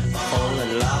him. Fall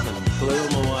in love and blew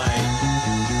him away.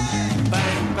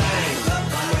 Bang, bang, the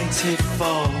mighty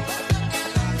fall.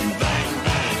 Bang,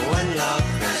 bang, when love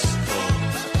is full.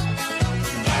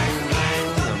 Bang, bang,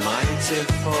 the mighty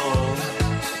fall.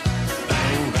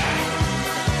 Bang, bang.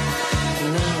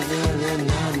 Na na na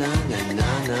na na na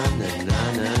na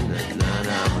na na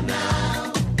na na.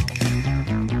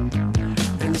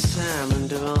 And Sam and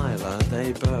Delilah, they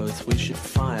both we should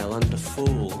file under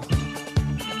fool.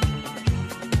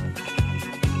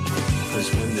 'Cause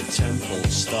when the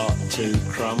temples start to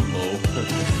crumble,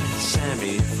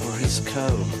 Sammy for his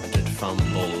comb did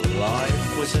fumble.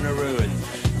 Life was in a ruin.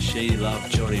 She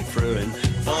loved Johnny Fruin.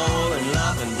 Fall in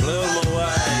love and blew him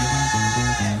away.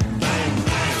 Bang,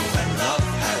 bang, when love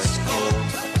has called.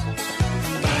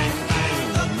 Bang, bang,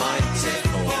 the mighty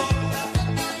fall.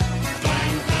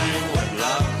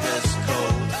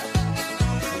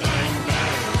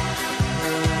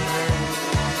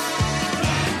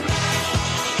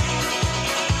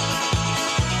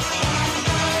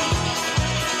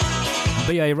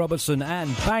 B.A. Robertson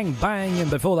and Bang Bang,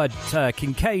 and before that,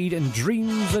 Kincaid and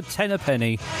Dreams a Tenner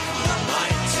Penny.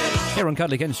 Here on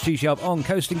Cuddly Ken's Cheese Shop on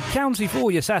Coast and County for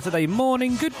your Saturday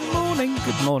morning. Good morning,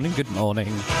 good morning, good morning.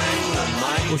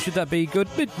 Or should that be good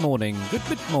mid-morning? Good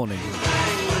mid-morning.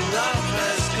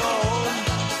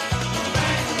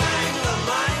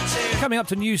 Coming up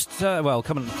to news,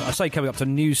 I say coming up to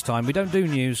news time. We don't do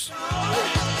news.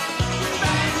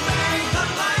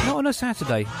 Not on a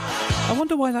Saturday. I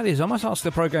wonder why that is. I must ask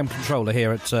the programme controller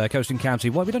here at Coast and County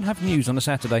why we don't have news on a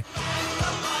Saturday.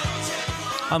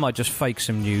 I might just fake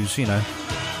some news, you know.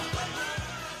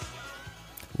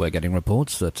 We're getting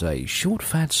reports that a short,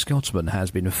 fat Scotsman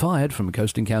has been fired from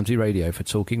Coast and County Radio for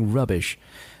talking rubbish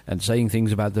and saying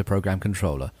things about the programme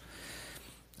controller.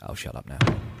 I'll shut up now.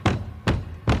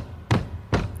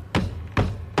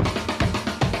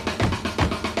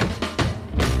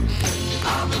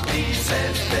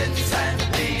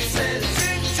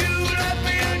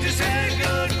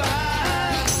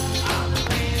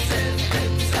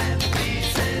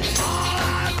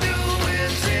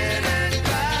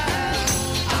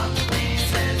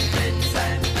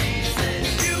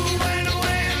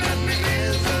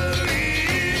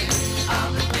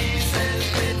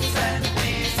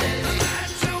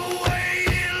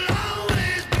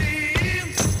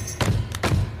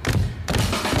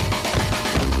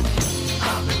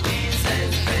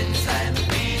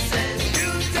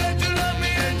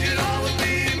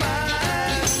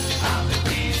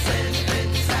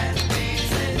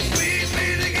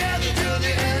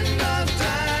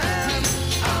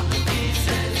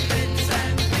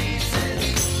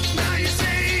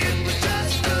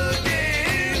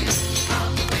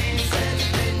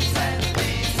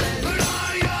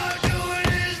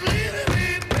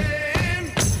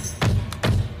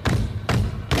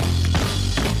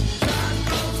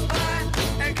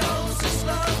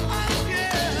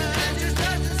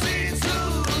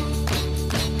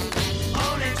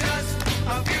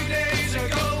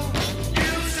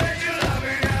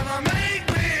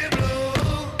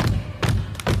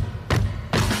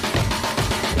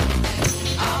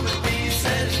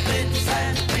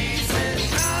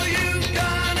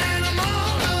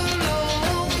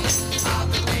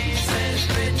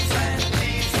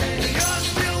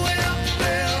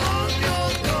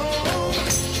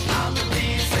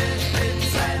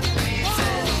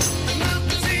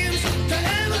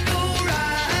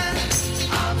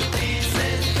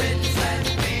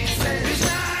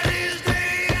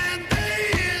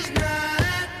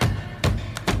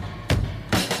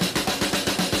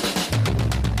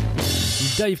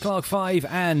 Dave Clark 5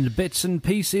 and Bits and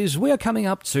Pieces. We're coming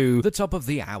up to the top of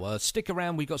the hour. Stick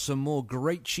around, we've got some more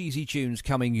great cheesy tunes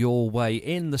coming your way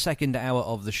in the second hour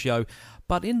of the show.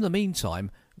 But in the meantime,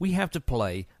 we have to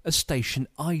play a station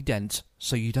ident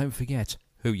so you don't forget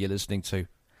who you're listening to.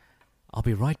 I'll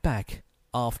be right back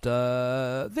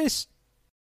after this.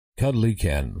 Cuddly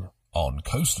Ken on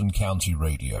Coast and County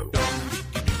Radio.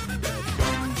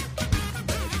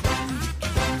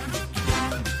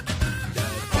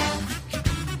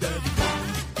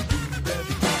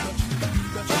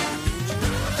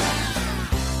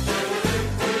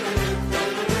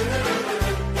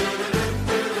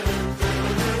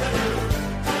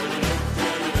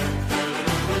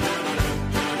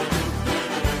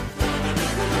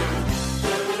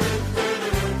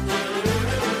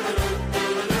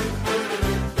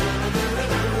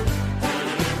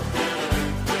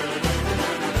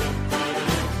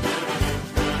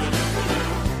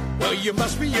 You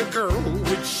must be a girl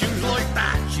with shoes like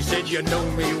that. She said you know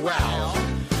me well.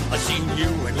 I seen you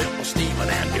and little Stephen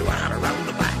and Joanna around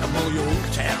the back of my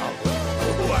hotel.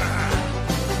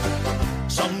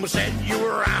 Some said you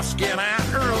were asking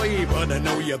out early, but I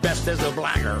know you best as a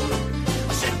blagger.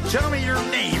 I said, tell me your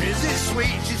name, is this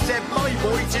sweet? She said, my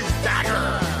voice is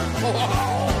Dagger.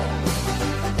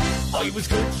 I was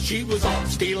good, she was on,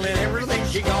 stealing everything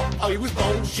she got. I was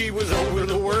bold, she was over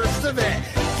the worst of it.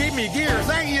 Give me gear,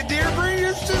 thank you dear, bring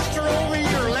your sister over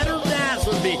here, let her dance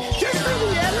with me, just for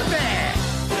the end of it.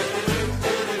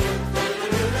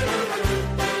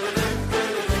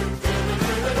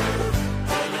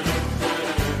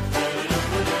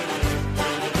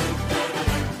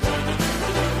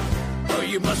 Oh,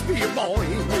 you must be a boy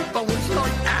with bones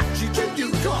like that,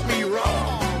 you got me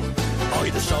wrong.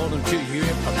 I'd have sold them to you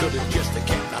if I could have just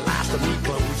kept the last of me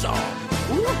clothes on.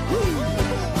 Woo-hoo.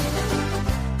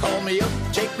 Call me up,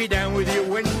 take me down with you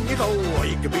when you go.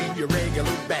 I could be your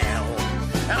regular belle.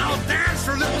 And I'll dance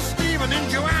for little Stephen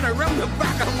and Joanna round the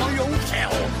back of my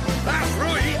hotel. That's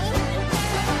right.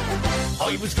 I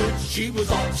I was good, she was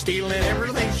hot, stealing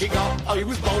everything she got. I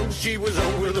was bold, she was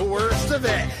over the worst of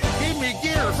it. Give me a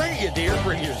gear, thank you, dear,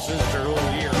 bring your sister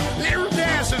over here. Let her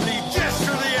dance with me just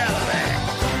for the hell of it.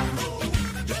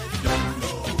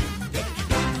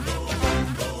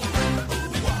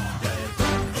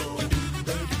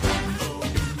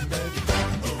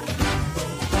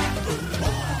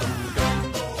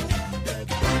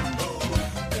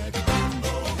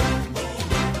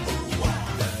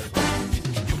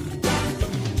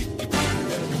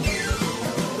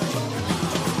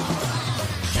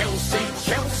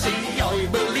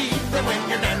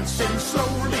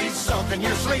 In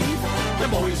your sleeve, the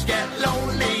boys get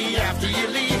lonely after you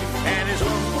leave, and it's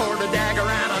one for the dagger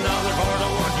and another for the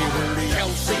one you believe.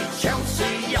 Chelsea,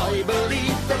 Chelsea, I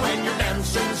believe that when you're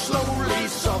dancing slowly,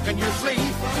 sucking your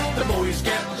sleeve, the boys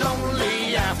get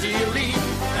lonely after you leave,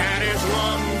 and it's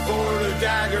one for the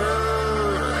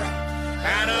dagger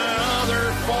and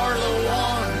another for the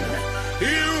one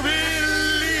you believe.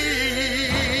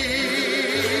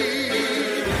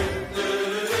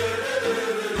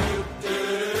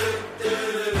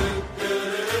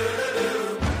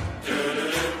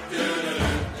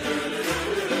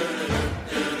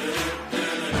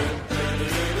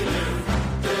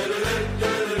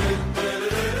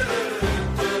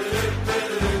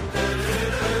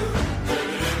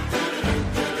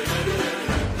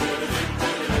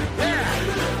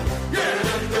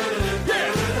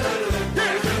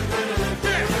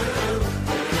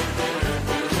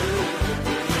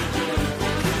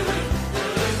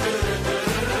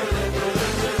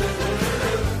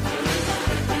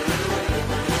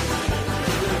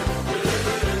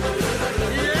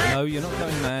 No, you're not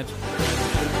going mad.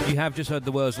 You have just heard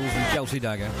the Wurzels and Chelsea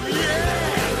Dagger.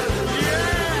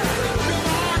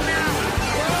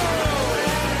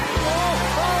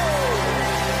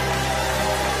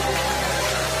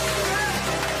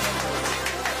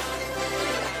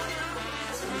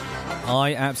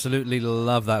 I absolutely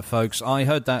love that, folks. I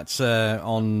heard that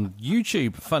on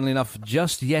YouTube, funnily enough,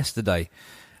 just yesterday.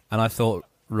 And I thought,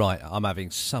 right, I'm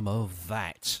having some of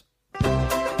that.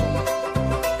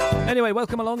 Anyway,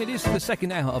 welcome along. It is the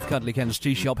second hour of Cuddly Ken's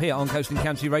Cheese Shop here on Coast and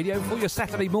County Radio for your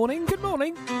Saturday morning. Good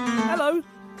morning. Hello.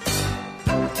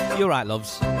 You're right,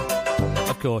 loves.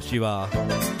 Of course you are.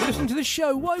 You're listening to the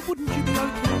show. Why wouldn't you be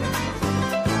okay?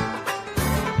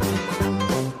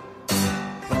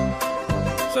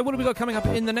 So what have we got coming up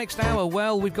in the next hour?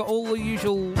 Well, we've got all the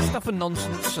usual stuff and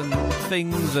nonsense and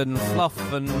things and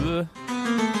fluff and...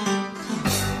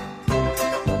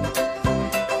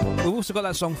 We've also got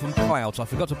that song from Clout. I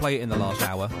forgot to play it in the last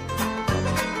hour.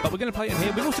 But we're going to play it in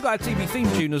here. We've also got our TV theme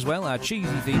tune as well, our cheesy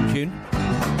theme tune.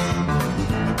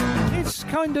 It's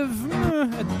kind of...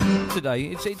 today.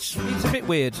 It's a bit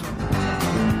weird. It's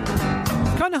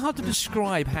kind of hard to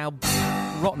describe how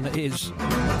rotten it is.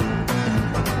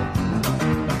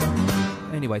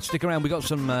 Anyway, stick around. We've got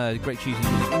some great cheesy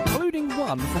music, including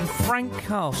one from Frank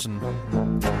Carson.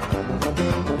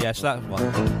 Yes, that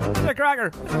one. The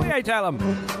cracker! We tell him!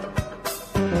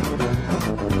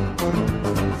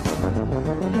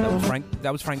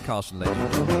 That was Frank Carson, ladies.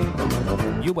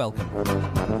 You're welcome.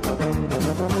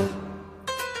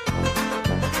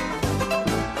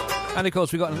 And of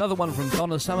course, we've got another one from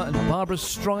Donna Summer and Barbara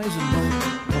Streisand.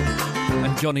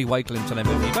 And Johnny Wakeling to them.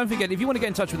 Don't forget, if you want to get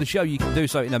in touch with the show, you can do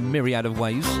so in a myriad of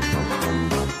ways.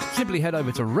 Simply head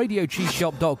over to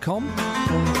radiocheeseshop.com,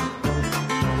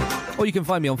 or you can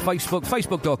find me on Facebook,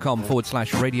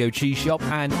 facebook.com/Radio Cheese Shop,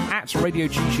 and at Radio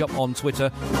Cheese Shop on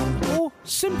Twitter, or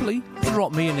simply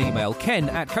drop me an email,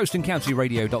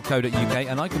 ken@coastandcountyradio.co.uk,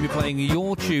 and I can be playing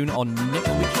your tune on next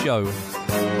week's show.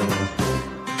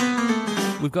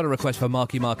 We've got a request for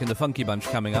Marky Mark and the Funky Bunch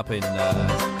coming up in...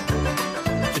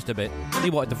 just a bit. He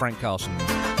wanted the Frank Carson.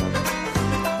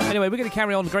 Anyway, we're going to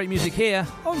carry on great music here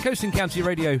on Coast and County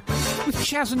Radio with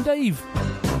Chaz and Dave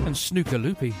and Snooker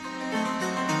Loopy.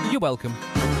 You're welcome.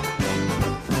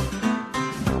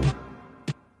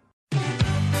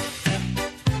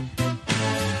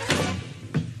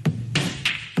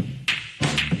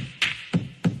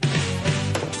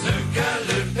 Snooker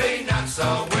Loopy, nuts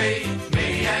are we,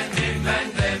 me and him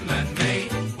and them and me.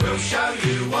 We'll show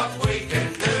you what we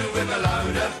can do with a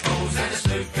load of balls and a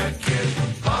snooker cue.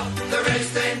 Pop the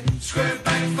rest then, screw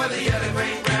back for the yellow,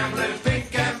 green, brown, blue,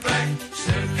 pink and black.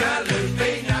 Snooker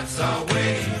Loopy, nuts are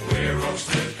we, we're all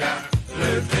snooker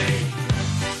Loopy.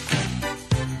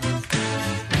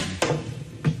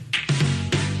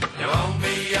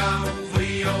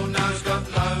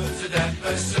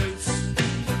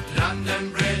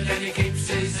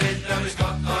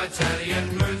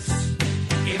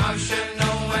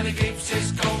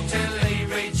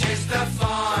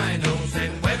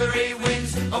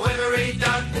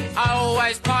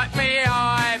 always pipe me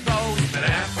eyeballs. But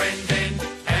our friend Ben,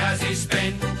 how's he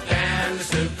spend down the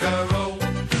snooker roll?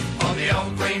 On the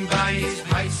old green bays,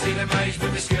 mates see the maze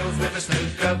with the skills with a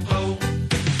snooker ball.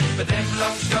 But them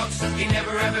long shots he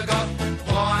never ever got.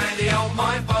 Why the old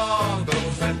mind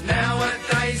boggles? But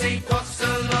nowadays he pots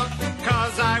a lot.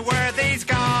 Cause I wear these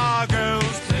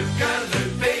goggles. Snooker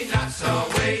loopy nuts are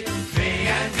we. Me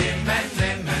and him and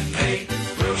them and me.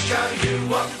 We'll show you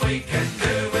what we can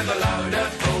do with a load of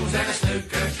balls and a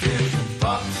snooker cue.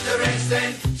 Pop the reds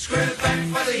then, screw back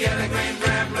for the yellow, green,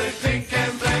 brown, blue, pink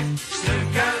and black.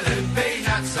 Snooker loopy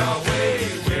nuts are we.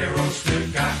 We're all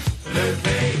snooker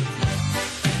loopy.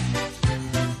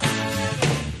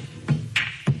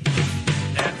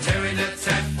 Now Terry the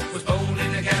Tap was born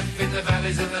in a gap in the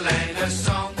valleys of the land of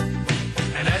song.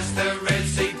 And as the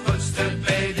Reds he puts to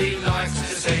bed, he likes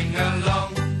to sing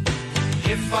along.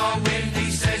 If I win,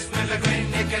 he says with a grin,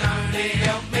 it can only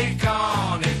help me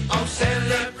gone it. I'll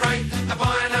celebrate, I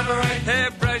buy another 8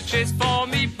 hairbrushes for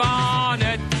me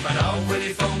bonnet. But old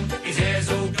Willie Thorne, his hair's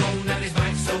all gone and his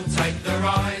mates all take the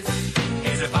rise.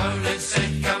 His opponent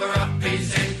said cover up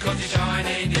his head, cause it's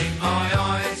shining in my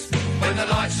eyes. When the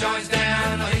light shines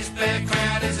down on his bare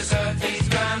crown, it's a cert he's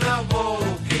gonna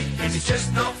walk it. It's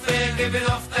just not fair giving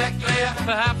off that glare.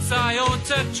 Perhaps I ought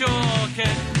to chalk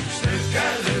it.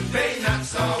 Snooker loopy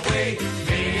nuts are we.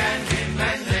 Me and him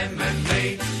and them and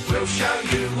me. We'll show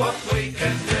you what we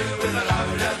can do with a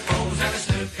load of balls and a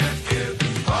snooker cue.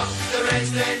 Pop the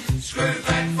reds then, screw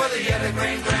back for the yellow,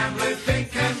 green, brown, blue,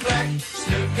 pink and black.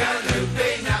 Snooker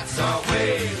loopy nuts are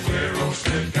we. We're all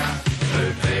snooker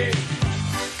loopy.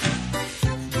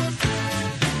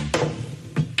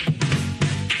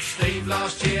 Steve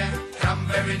last year come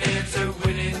very near to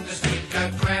winning the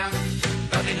snooker crown,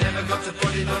 but he never got to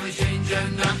put it on his ginger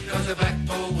nut, cause the black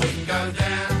ball wouldn't go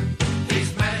down.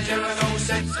 His manager and all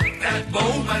said that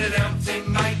ball, but it helped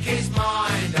him make his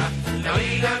mind up. Now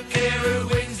he don't care who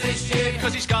wins this year,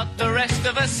 cause he's got the rest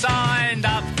of us signed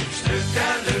up.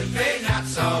 Snooker loopy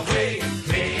nuts are we.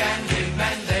 Me and him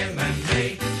and them and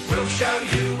me. We'll show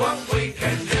you what we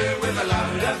can do with a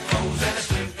load of balls and a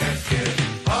snooker cue.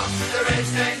 Pop the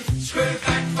reds then, screw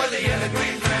back for the yellow,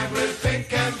 green, brown, blue,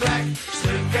 pink and black.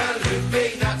 Snooker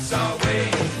loopy nuts are we.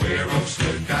 We're all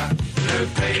snooker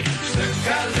loopy.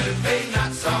 Snooker loopy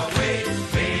nuts are we.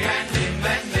 Me and him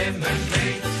and them and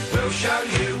me. We'll show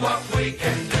you what we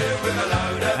can do with a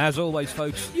load of. As always,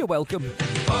 folks, you're welcome.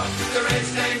 Pop the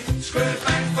reds then, screw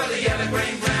back for the yellow,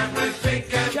 green, brown, blue,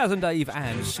 pink and Jazz and Dave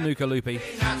and Snooker Loopy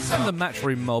and the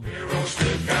Matchroom Mob. we're all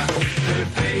snooker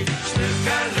loopy.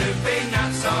 Snooker loopy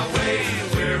nuts are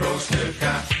we. We're all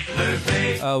snooker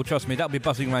loopy. Oh, trust me, that'll be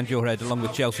buzzing around your head along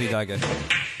with Chelsea Dagger.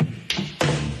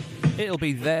 It'll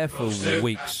be there for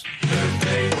weeks.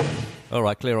 All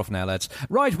right, clear off now, lads.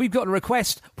 Right, we've got a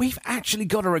request. We've actually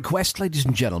got a request, ladies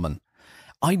and gentlemen.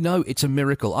 I know it's a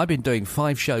miracle. I've been doing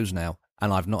 5 shows now,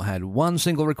 and I've not had one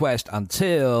single request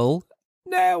until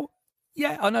now.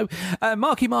 Yeah, I know.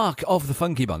 Marky Mark of the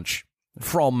Funky Bunch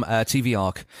from TV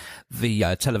Arc,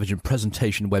 the television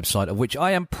presentation website of which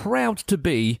I am proud to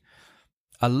be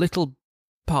a little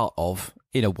part of,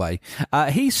 in a way.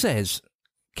 He says,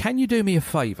 can you do me a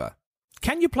favour?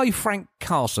 Can you play Frank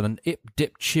Carson and Ip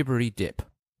Dip Chibbery Dip?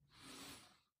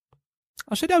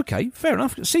 I said, okay, fair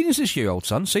enough. Seeing as it's you, old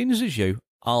son, seeing as it's you,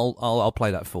 I'll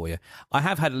play that for you. I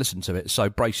have had a listen to it, so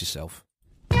brace yourself.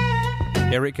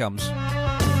 Here it comes.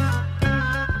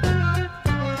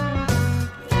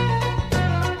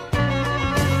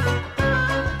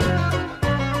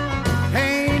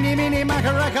 Eeny, meeny,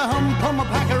 macaracka, hum, pum, a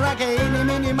packaracka. Eeny,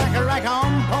 meeny, macaracka,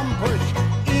 hum, pum,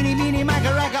 push. Eeny, meeny,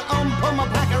 macaracka, pum, a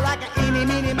packaracka. Eeny,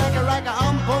 meeny, macaracka,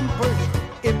 pum, push.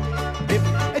 Ip, dip,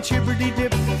 a chibberty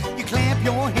dip. You clamp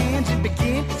your hands and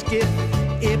begin to skip.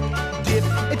 Ip, dip,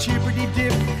 a chibberty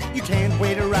dip. You can't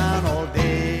wait around all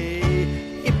day.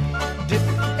 Ip, dip,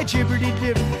 a chibberty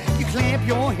dip. You clamp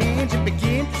your hands and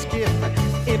begin to skip.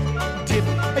 Ip, dip,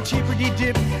 a chibberty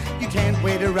dip. You can't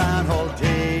wait around all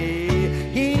day.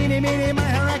 Eeny, meeny,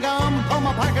 macaracka, pum,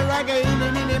 a packaracka.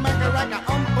 Eeny, meeny, macaracka,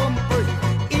 pum, push.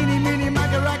 Eeny, meeny,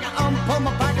 macaracka, pum,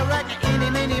 a packaracka. Eeny,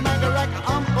 meeny, macaracka,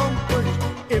 pum, push.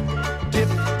 Ip, dip,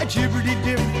 a chibberty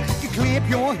dip. You clamp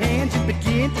your hands and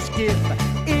begin to skip.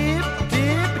 Ip,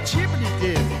 dip, a chibberty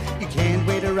dip. You can't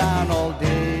wait around all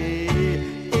day.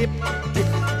 Ip, dip,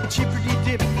 a chibberty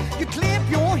dip. You clamp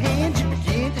your hands and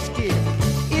begin to skip.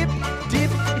 Ip,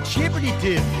 dip, a chibberty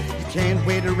dip. You can't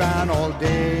wait around all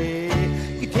day.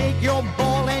 You take your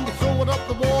ball and you throw it up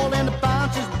the wall and it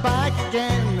bounces back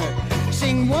again.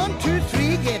 sing 1, 2,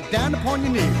 3, get down upon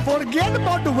your knee. Forget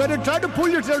about the weather, try to pull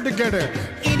yourself together.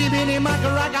 Eeny, meeny,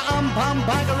 macaraka, pum,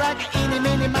 pacaraka, eeny,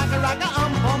 meeny, macaraka,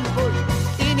 pum, push.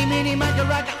 Eeny, meeny,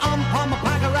 macaraka, pum,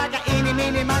 pacaraka, eeny,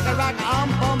 meeny, macaraka,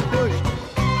 pum, push.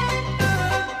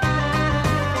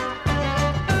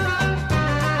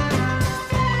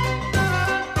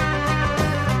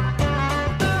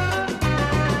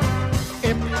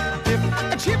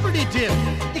 Chippity dip,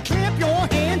 you clap your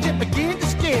hands and begin to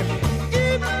skip.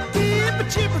 Dip, dip, a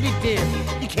chippity dip,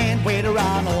 you can't wait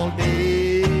around all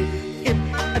day. Dip,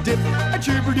 a dip, a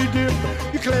chippity dip,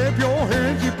 you clap your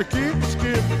hands and begin to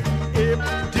skip. Dip,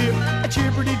 dip, a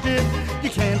chippity dip,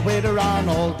 you can't wait around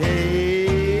all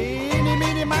day. Eeny,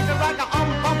 meeny, macaraka,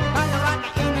 pum, pacaraka,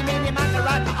 eeny, meeny,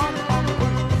 macaraka, pum,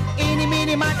 push. Eeny,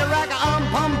 meeny, macaraka,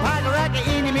 pum, pacaraka,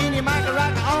 eeny, meeny,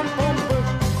 macaraka, pum, push.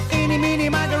 Eeny, meeny,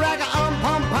 macaraka,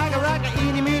 pum, pacaraka,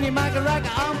 eeny, meeny, macaraka,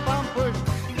 pum, push.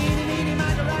 Eeny, meeny,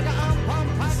 macaraka, pum,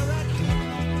 pacaraka.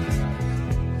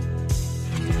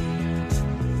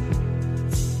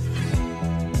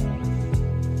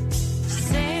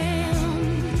 Sam,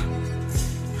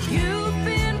 you've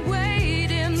been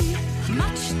waiting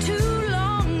much too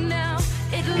long now.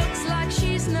 It looks like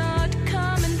she's not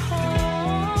coming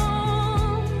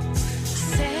home.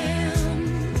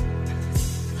 Sam,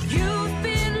 you've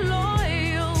been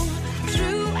loyal,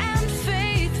 true and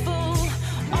faithful,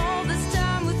 all this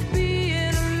time with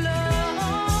being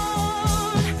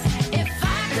alone. If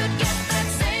I could get that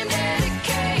same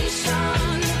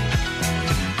dedication,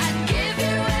 I'd give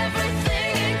you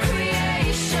everything in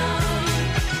creation.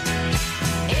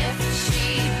 If she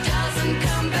doesn't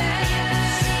come back,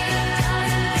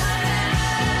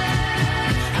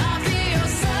 I'll be your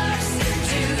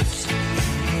substitute.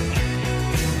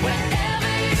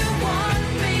 Whenever you want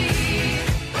me,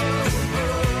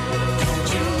 don't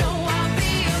you know I'll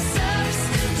be your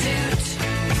substitute?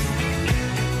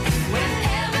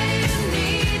 Whenever you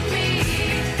need me,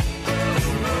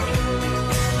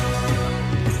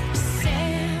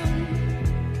 Sam,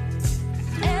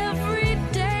 every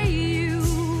day you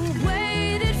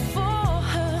waited for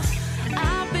her,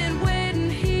 I've been waiting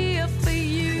here for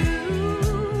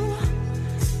you,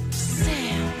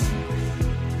 Sam.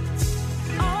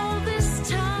 All this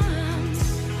time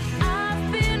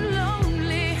I've been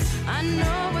lonely. I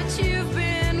know what you've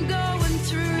been going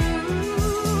through.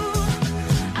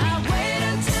 I wait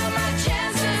until my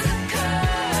chances occur,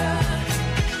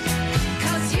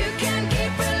 'cause you can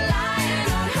keep relying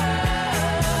on her.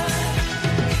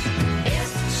 If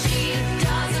she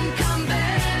doesn't come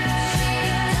back,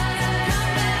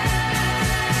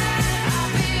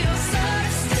 I'll be your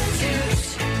substitute.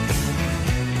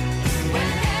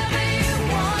 Whenever you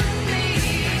want me,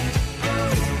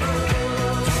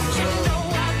 don't you know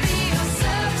I'll be your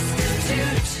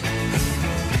substitute?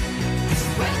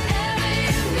 Whenever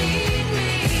you need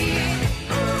me,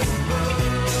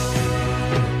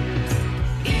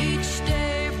 each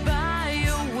day by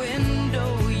your window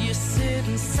you sit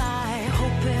and sigh,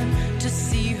 hoping to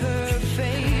see her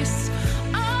face.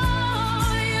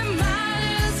 Oh, you might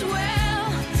as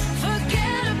well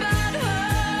forget about her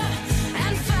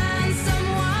and find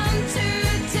someone to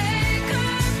take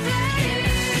her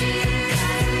place.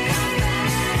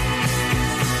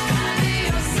 I'll be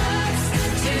your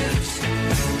substitute.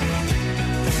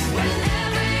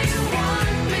 Whenever you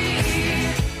want me,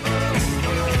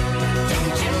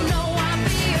 don't you know I'll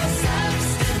be your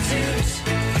substitute?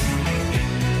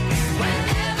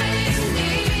 Whenever you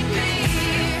need me,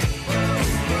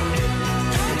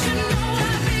 don't you know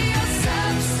I'll be your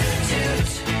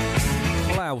substitute?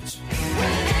 Clout.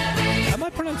 Am I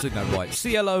pronouncing that right?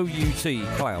 C-L-O-U-T,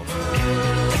 Clout.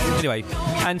 Anyway,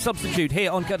 and substitute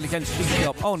here on Cuddly Kent's Cheese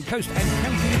Shop on Coast and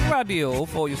County Radio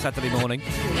for your Saturday morning.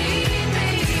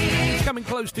 It's coming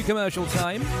close to commercial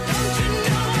time.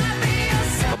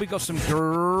 But we've got some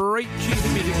great cheesy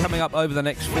music coming up over the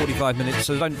next 45 minutes,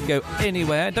 so don't go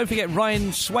anywhere. Don't forget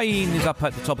Ryan Swain is up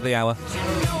at the top of the hour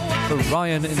for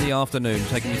Ryan in the Afternoon,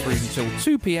 taking you through until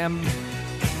 2 p.m.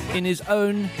 in his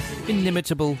own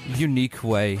inimitable, unique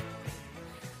way.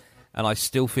 And I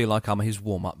still feel like I'm his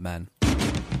warm-up man.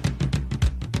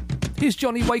 Here's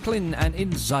Johnny Wakelin and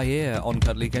In Zaire on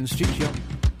Cuddly Kent's Cheese Shop.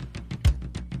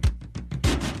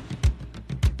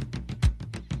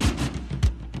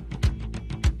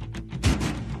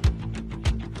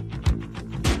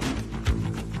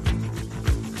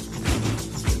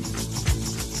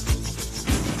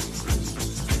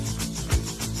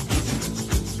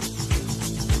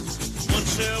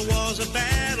 Once there was a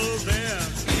battle there.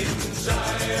 In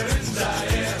Zaire,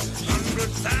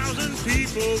 100,000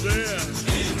 people there.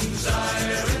 In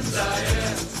Zaire,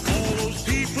 all those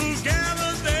people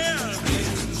gathered there.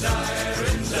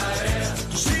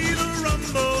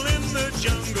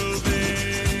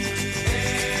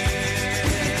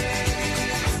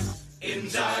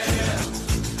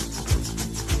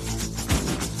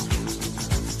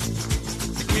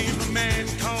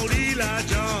 man called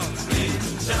Elijah.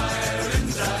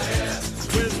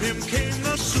 With him came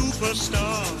a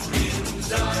superstar.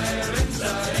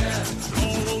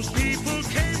 All those people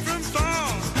came from far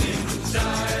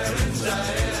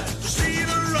to see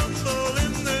the rumble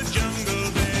in the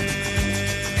jungle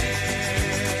there.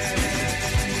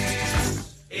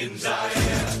 In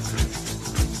Zaire.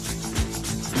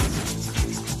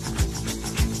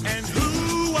 And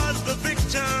who was the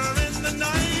victor in the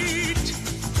night?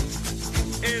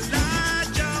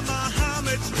 Elijah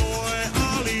Muhammad's boy,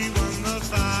 Ali won the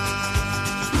fight.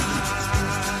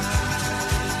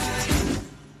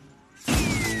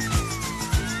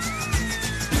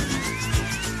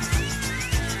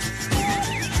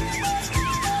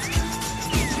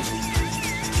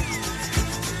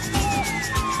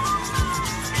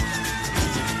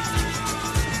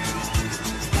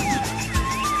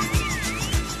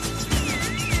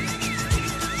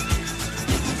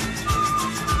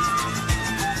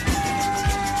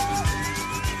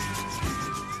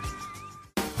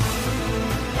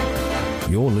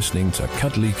 You're listening to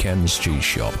Cuddly Ken's Cheese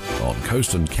Shop on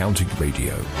Coast and County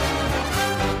Radio.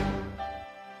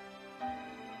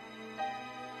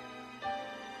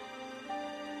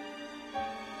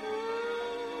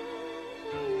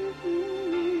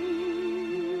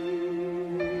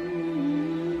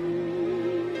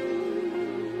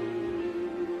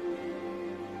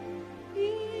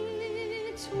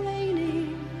 It's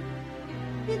raining,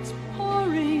 it's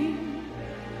pouring.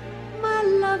 My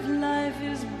love life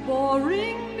is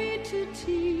boring me to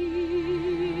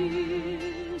tears.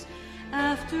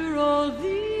 After all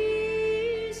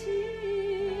these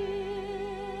years,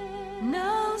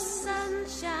 no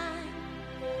sunshine,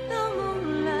 no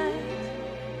moonlight,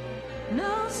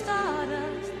 no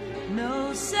stardust,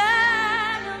 no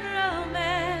sign of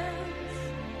romance.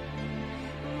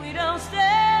 We don't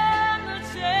stand the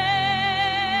chance.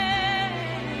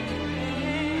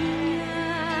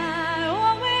 I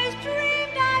always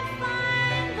dreamed I'd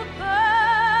find the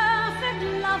perfect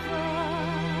lover,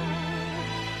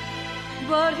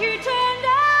 but he turned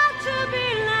out to be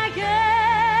like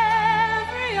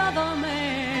every other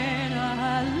man I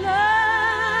love.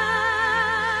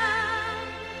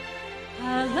 I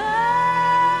love.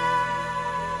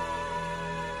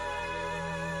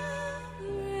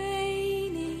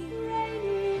 Raining,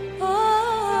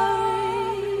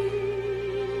 pouring,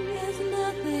 there's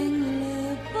nothing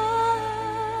left for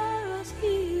us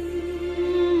here,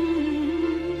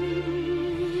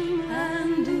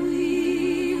 and we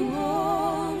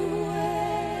won't wait.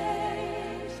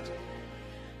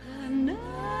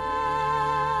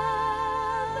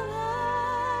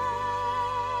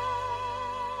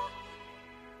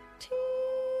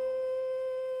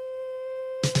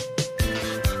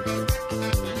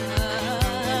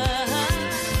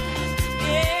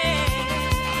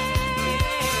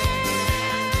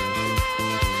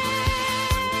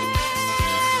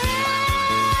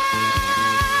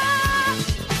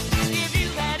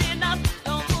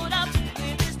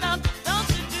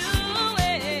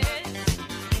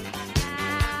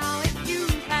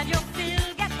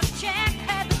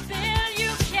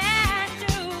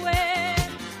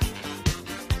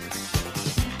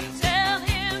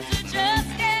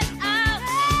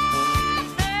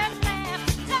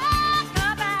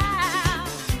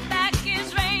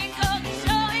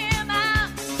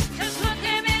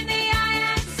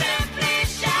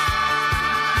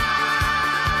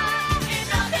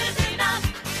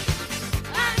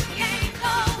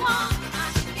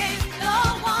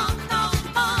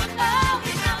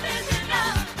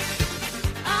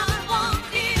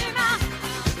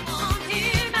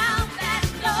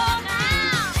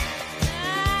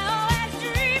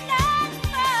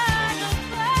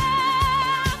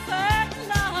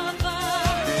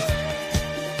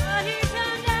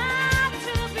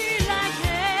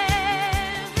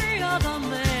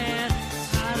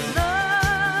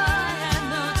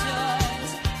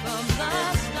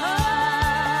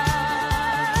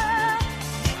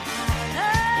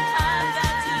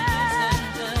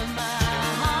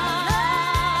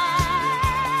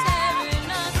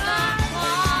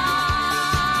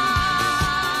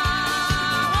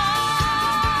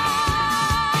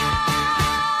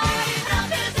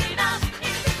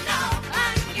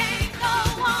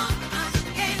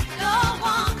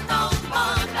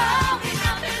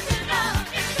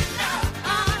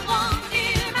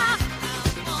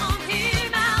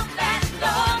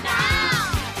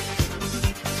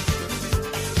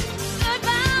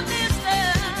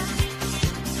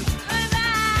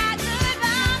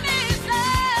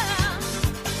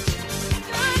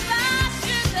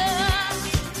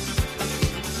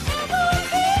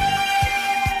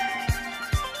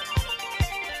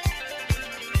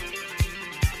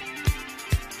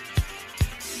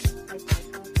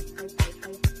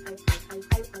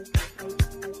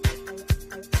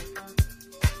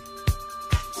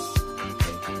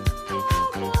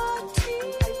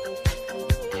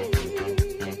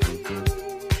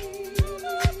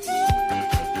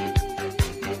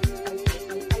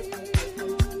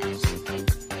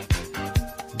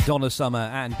 Donna Summer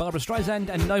and Barbara Streisand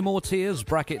and No More Tears,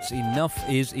 brackets, enough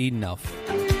is enough.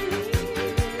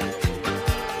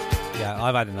 Yeah,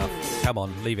 I've had enough. Come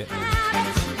on, leave it.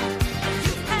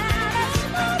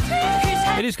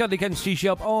 It is Cuddly Ken's Tea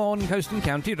Shop on Coast and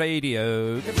County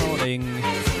Radio. Good morning.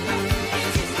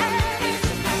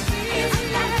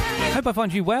 Hope I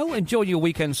find you well. Enjoying your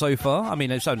weekend so far. I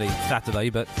mean, it's only Saturday,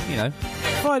 but, you know,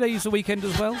 Friday's the weekend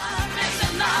as well.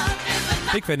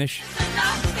 Big Finish.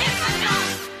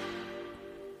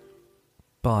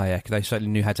 By heck, they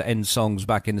certainly knew how to end songs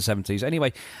back in the 70s.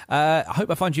 Anyway, I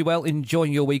hope I find you well,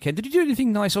 enjoying your weekend. Did you do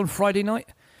anything nice on Friday night?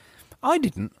 I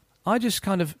didn't. I just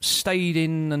kind of stayed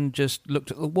in and just looked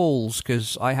at the walls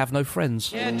because I have no friends.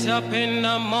 Get up in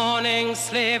the morning,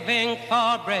 slaving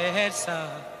for bread, sir,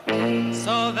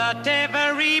 so that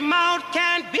every mouth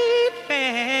can be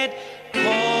fed.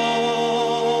 Oh,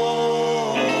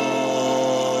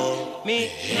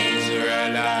 me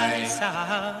Israelites,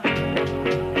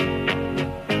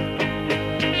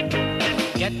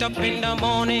 get up in the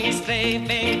morning,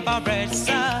 slaving for bread,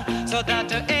 sir, so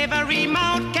that every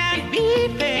mouth can be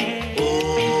fed.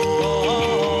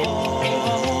 Oh,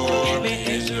 me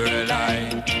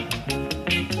Israelite.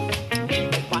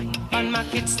 Wife and my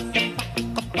kids, they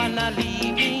pack up and I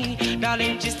leave me.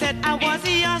 Darling, she said I was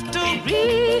yours to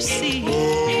receive.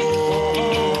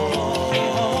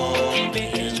 Oh, me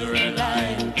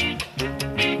Israelite.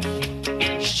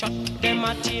 Shut them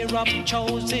a tear up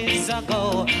choices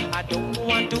ago. I don't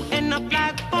want to end up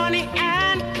like Bonnie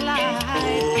and Clyde.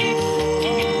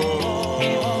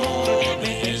 Oh,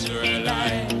 me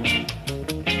Israelite.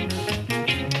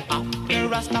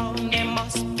 After a storm, there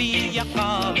must be a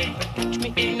calm. If you catch me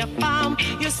in the palm,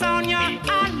 you sound your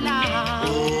alarm.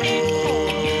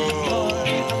 Oh,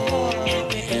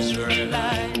 me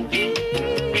Israelite.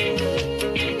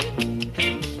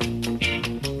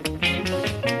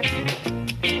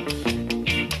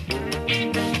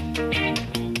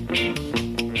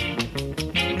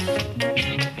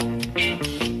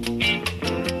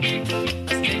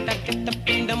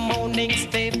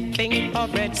 Stepping for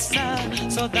bread, sir,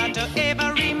 so that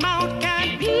every mouth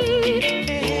can be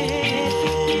fed.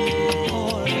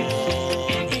 Oh,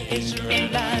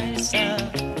 Israelites, sir.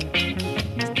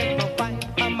 Step away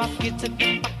from my kids and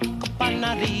back up and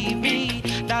not leave me.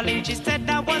 Darling, she said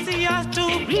I was yours to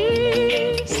receive.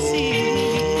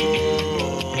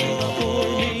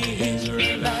 Oh,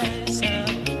 Israelites, sir.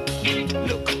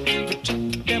 Look, you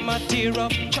chuck them a tear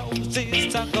up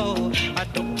choices ago. I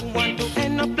don't want to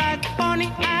end up like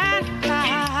Bonnie and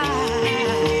Clyde.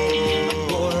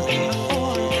 Oh,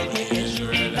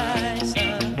 Israelites.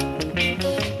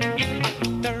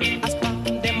 After a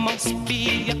storm, there must be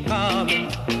a calm.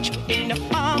 Put you in the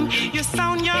palm, you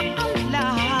sound your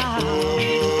alarm.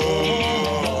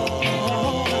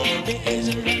 Oh, the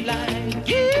Israelite.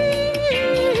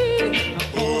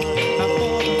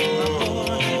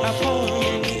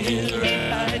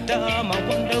 Israelite. I'm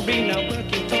wondering, I'm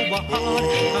working so hard.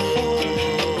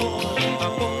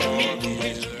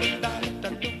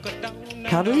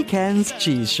 Cuddly Ken's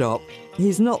Cheese Shop.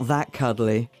 He's not that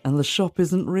cuddly, and the shop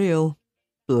isn't real.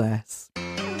 Bless.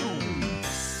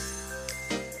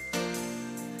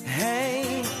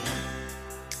 Hey,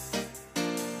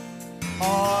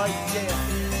 oh yeah,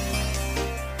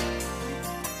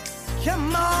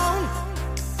 come on,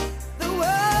 the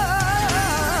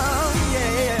world,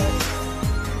 yeah.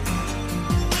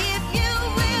 If you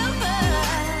will,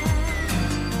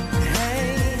 Hey,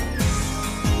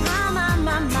 my.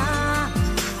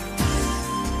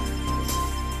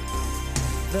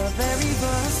 the very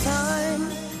first time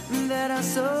that I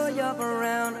saw your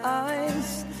brown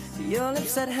eyes, your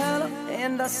lips said hello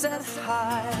and I said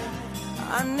hi.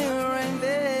 I knew right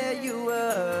there you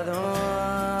were the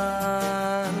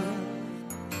one.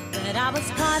 But I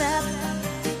was caught up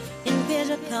in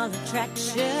physical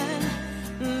attraction,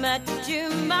 but to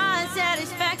my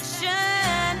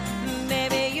satisfaction,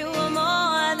 baby, you were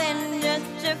more than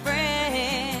just a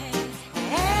friend.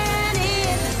 And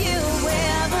if you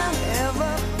ever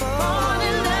fall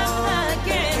in love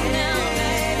again, now,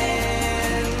 baby,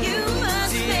 you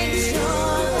must make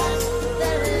sure that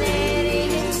the lady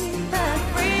is a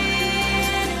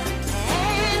friend.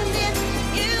 And if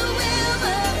you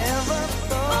ever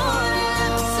fall in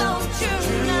love so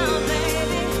true, now,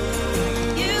 baby,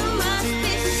 you must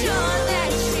be sure that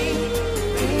she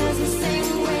feels the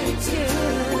same way too.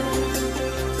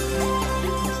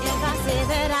 If I say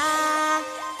that I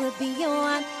would be your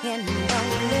one and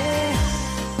only,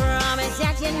 promise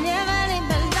that you never leave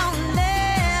me lonely.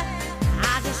 I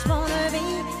just wanna be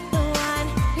the one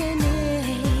you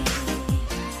need.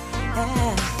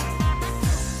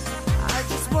 I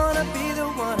just wanna be the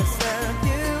one to serve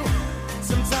you.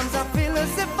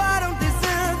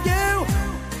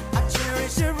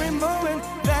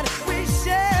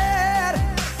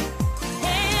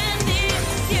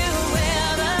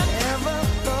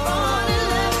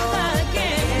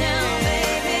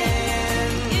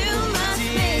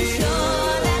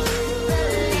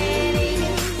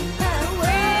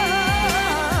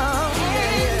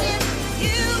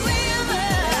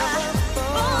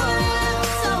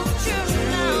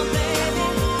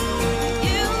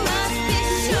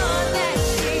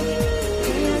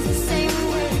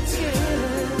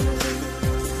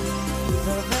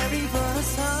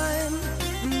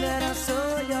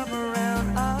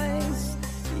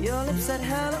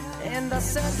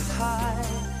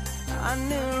 I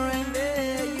knew right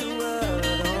there you were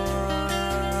the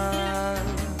one.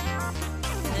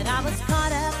 That I was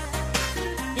caught up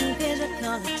in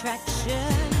physical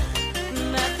attraction,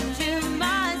 but to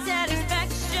my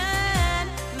satisfaction,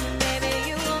 baby,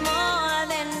 you were more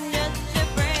than just a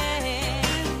friend.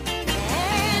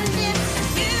 And if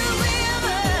you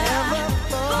ever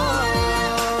fall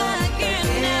in love again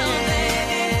now,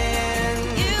 baby,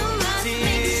 you must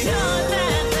make sure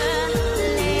that the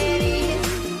lady is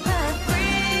her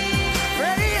friend.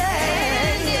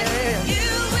 If you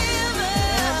ever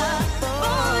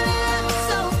fall in love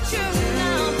so true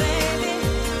now, baby,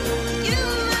 you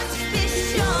must be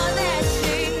sure that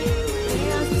she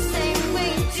feels the same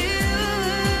way too.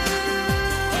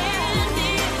 And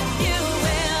if you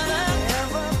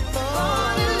ever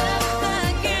fall in love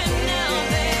again now,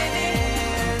 baby,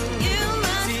 you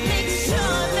must make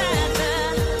sure that the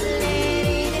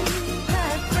lady is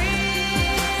her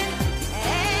friend.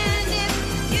 And if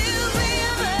you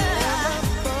ever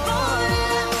fall in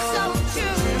love so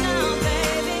true now,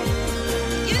 baby,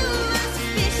 you must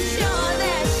be sure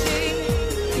that she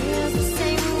feels the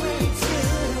same way too.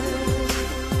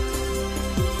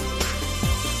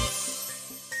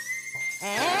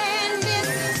 And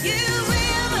if you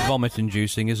ever Vomit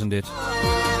inducing, isn't it?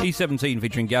 E17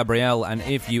 featuring Gabrielle and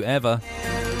If You Ever.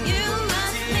 you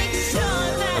must make sure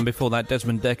that And before that,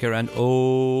 Desmond Decker and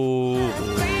Oh,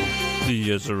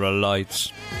 the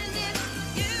Israelites.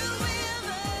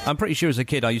 I'm pretty sure as a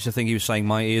kid I used to think he was saying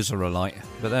my ears are alight.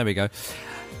 But there we go.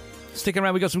 Stick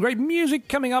around, we've got some great music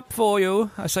coming up for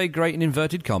you. I say great in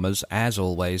inverted commas, as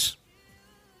always.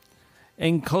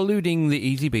 Including the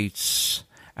Easy Beats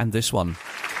and this one,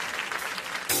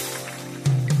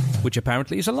 which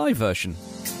apparently is a live version,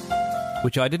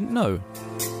 which I didn't know.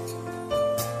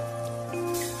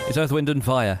 It's Earth, Wind and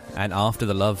Fire and After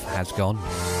the Love Has Gone,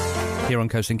 here on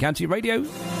Coast and County Radio. You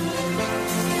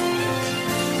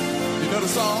know the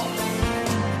song?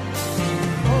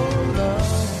 Oh, love.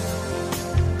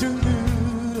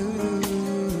 Do-do-do-do,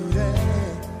 yeah.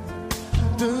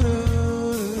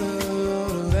 Do-do-do-do,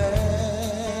 yeah,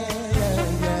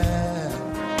 yeah.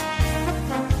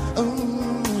 Oh,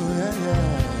 yeah,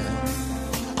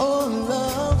 yeah. Oh,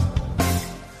 love.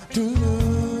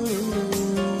 Do-do-do-do,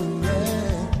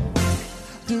 yeah.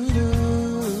 Do-do-do-do,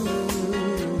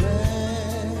 yeah,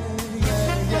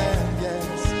 yeah,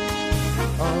 yes.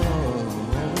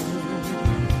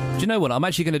 Do you know what? I'm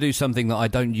actually going to do something that I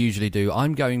don't usually do.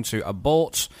 I'm going to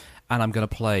abort and I'm going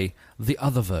to play the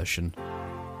other version.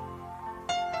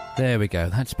 There we go,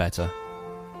 that's better.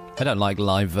 I don't like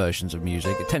live versions of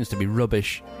music. It tends to be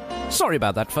rubbish. Sorry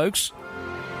about that, folks.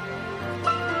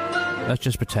 Let's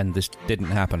just pretend this didn't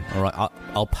happen. All right,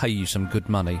 I'll pay you some good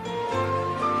money.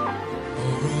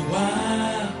 For a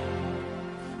while,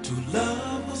 to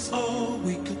love was all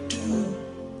we could do.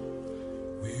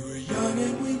 We were young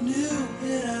and we knew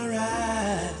in our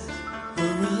eyes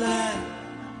were alive.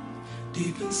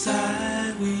 Deep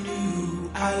inside we knew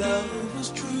our love was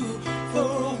true. For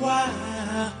a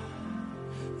while,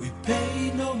 we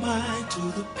paid no mind to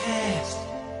the past.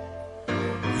 We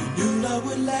knew love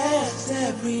would last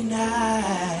every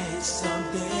night.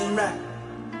 Something right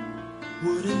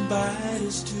would invite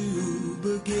us to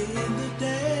begin the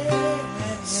day.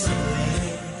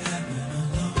 Something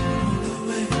happened along the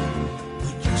way.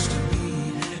 What used to be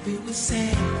happy was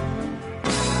sad.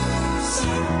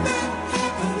 Something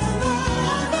happened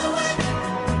along the way,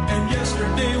 and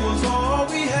yesterday was all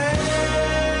we had.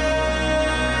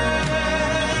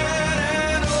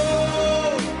 And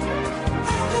oh,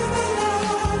 after the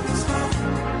love was gone,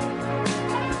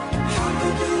 how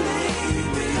could you leave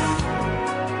me on?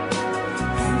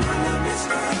 And my love is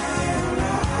still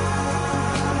around.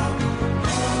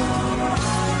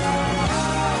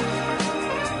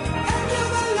 After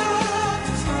the love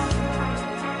is gone,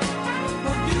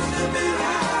 what used to be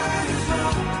right is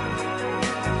wrong.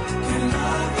 Can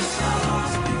love is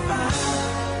lost be found?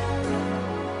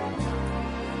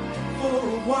 For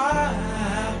a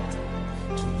while,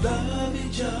 to love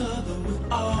each other with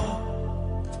all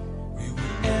we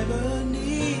would ever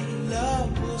need.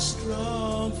 Love was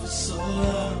strong for so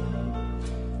long.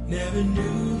 Never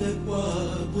knew that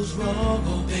what was wrong,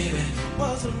 oh baby,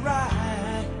 wasn't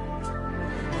right.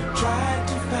 We tried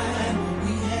to find what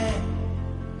we had.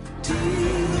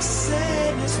 Till the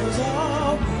sadness was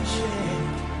all we shared.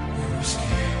 We were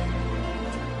scared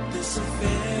this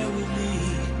affair would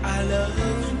lead our love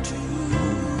into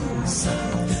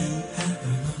something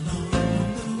happened along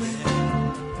the way.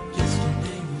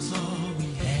 Yesterday was all we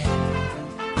had.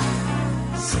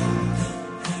 Something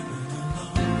happened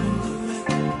along the way.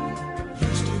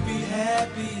 Used to be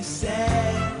happy,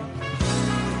 sad.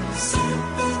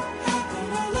 Something happened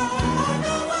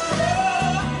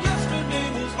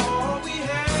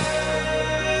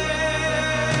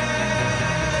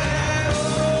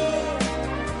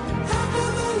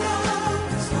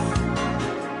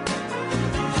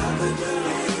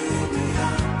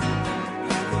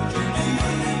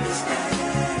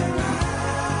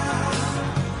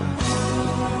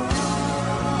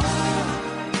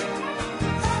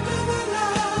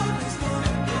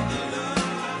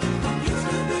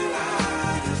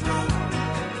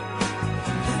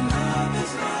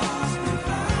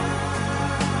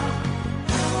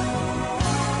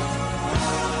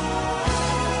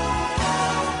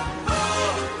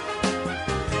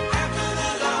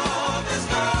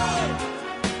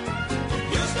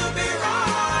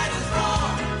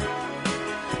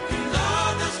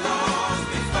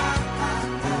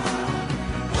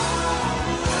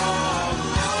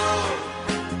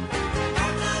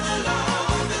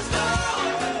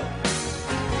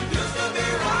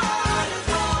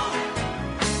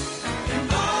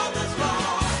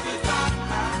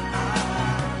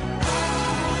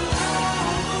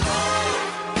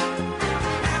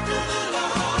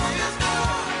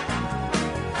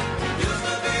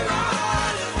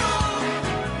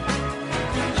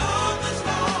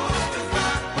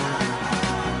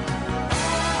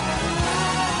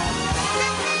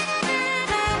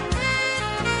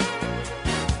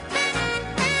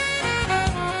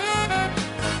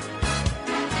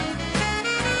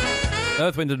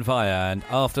Earth, Wind and Fire, and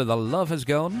After the Love Has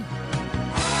Gone.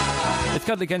 It's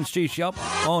Cuddly Ken's Cheese Shop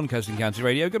on Coast and County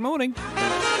Radio. Good morning.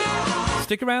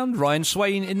 Stick around. Ryan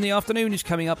Swain in the afternoon is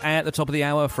coming up at the top of the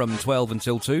hour from 12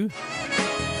 until 2.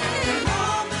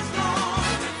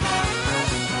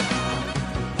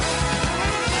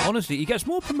 Honestly, he gets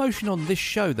more promotion on this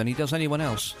show than he does anyone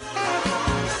else.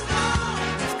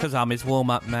 It's because I'm his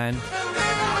warm-up man.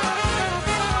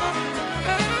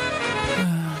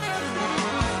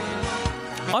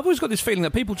 I've always got this feeling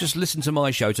that people just listen to my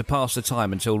show to pass the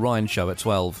time until Ryan's show at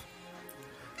 12.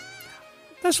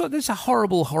 That's a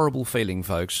horrible, horrible feeling,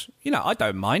 folks. You know, I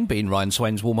don't mind being Ryan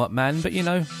Swain's warm-up man, but, you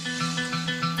know,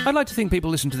 I'd like to think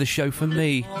people listen to this show for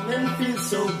me. What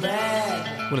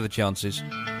are the chances?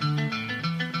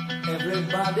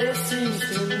 Everybody seems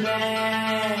to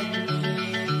nag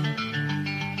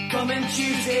me. Coming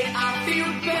Tuesday, I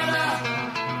feel better.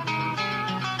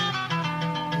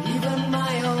 Even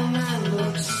my old man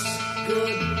looks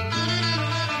good.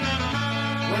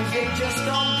 Wednesday just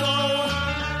don't go.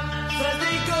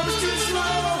 Thursday goes too slow.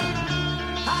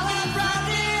 I'll have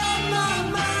Friday on my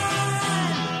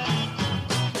mind.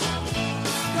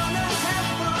 Gonna have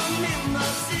fun in the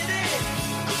city.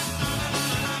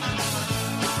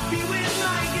 Be with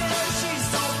my girl, she's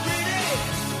so pretty.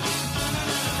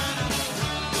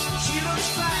 She looks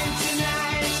fine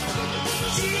tonight.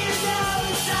 She's all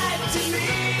inside to me.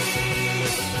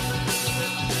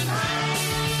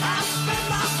 I'll spend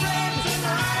my friend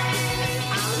tonight.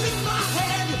 I'll lift my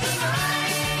head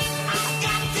tonight. I've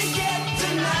got to get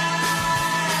tonight.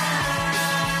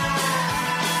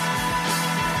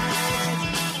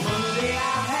 Monday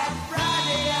I'll have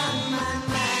Friday on my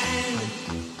mind.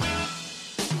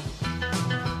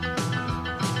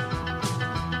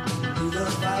 Do the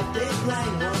 5-day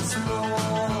grind once more.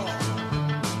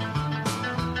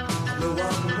 I know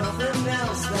I'm nothing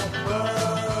else that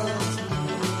bugs me.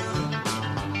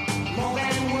 More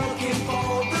than working for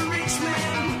the rich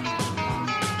man.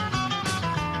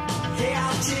 Hey,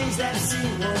 I'll change that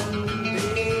scene one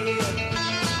day.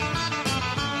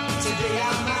 Today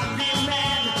I might be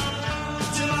mad.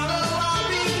 Tomorrow I'll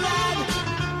be glad.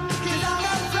 'Cause I'm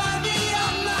a Friday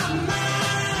on my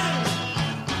mind.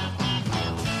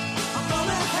 I'm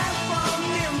gonna have fun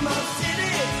in my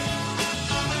city.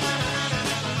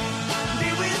 Be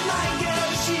with my girl,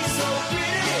 she's so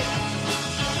pretty.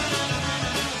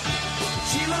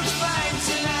 She looks fine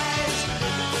tonight.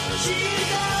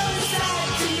 She's all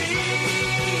inside to me.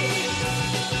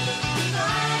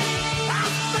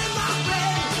 I'll spend my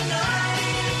bread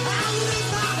tonight. I'll lose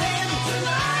my head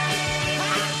tonight.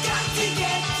 I've got to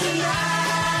get tonight.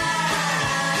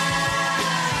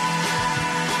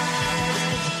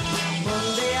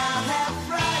 Monday I'll have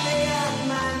Friday on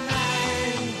my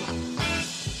mind.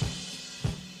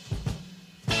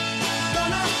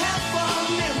 Gonna have fun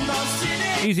in the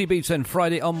city. Easy Beats and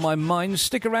Friday on my mind.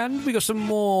 Stick around. We got some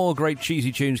more great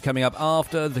cheesy tunes coming up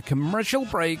after the commercial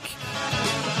break.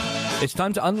 It's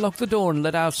time to unlock the door and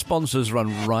let our sponsors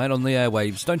run riot on the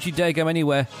airwaves. Don't you dare go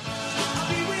anywhere.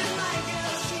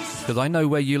 Because I know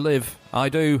where you live. I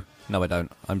do. No, I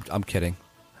don't. I'm kidding.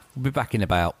 We'll be back in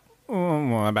about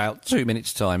 2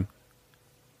 minutes' time.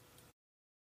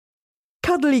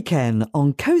 Cuddly Ken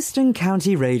on Coast and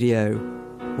County Radio.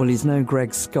 Well, he's no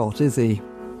Greg Scott, is he?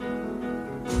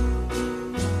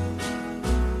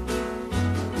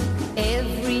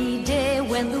 Every day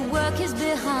when the work is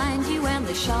behind you and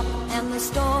the shop and the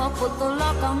store put the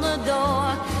lock on the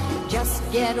door, just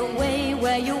get away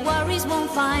where your worries won't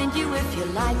find you. If you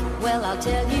like, well, I'll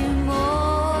tell you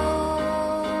more.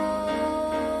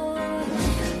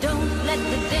 Don't let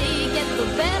the day get the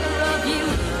better of you.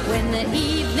 When the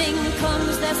evening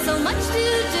comes, there's so much to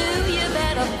do. You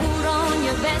better put on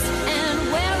your best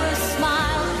and wear a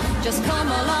smile. Just come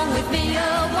along with me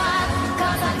a while,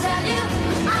 'cause I tell you,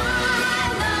 I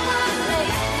know a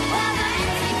place where the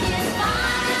music is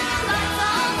fine and the lights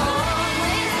are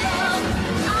always low.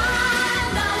 I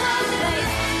know a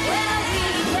place where we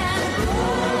can go.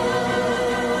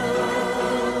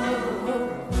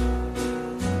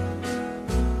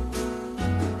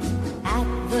 At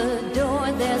the door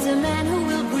there's a man who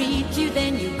will greet you.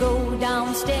 Then you go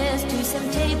downstairs to some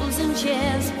tables and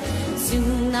chairs.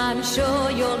 Soon I'm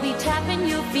sure you'll be tapping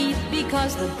your feet,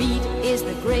 because the beat is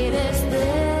the greatest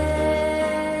there.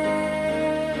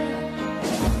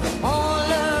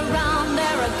 All around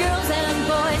there are girls and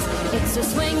boys. It's a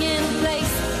swinging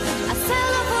place, a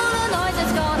cellar full of noise.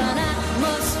 It's got an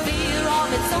atmosphere of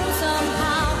its own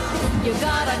somehow. You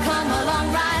gotta come along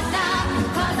right now,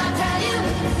 'cause I tell you,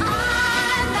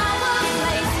 I know a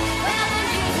place where the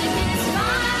music is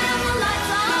fine and the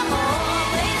lights are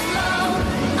always low.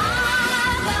 I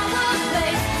know a place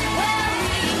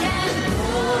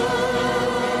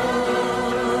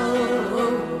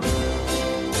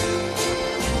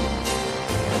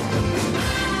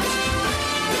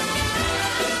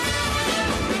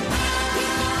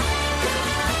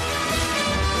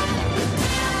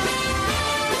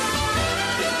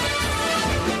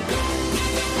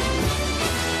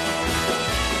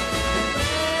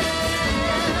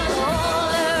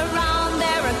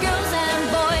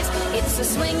a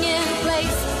swinging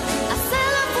place. A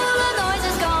cellar full of noise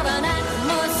has got an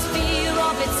atmosphere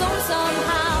of its own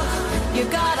somehow. You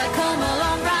gotta come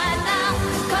along right now,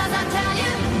 'cause I tell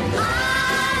you,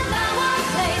 I know a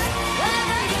place where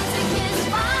the music is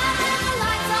fine and the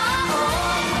lights are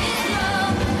always low.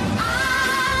 I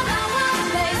know a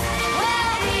place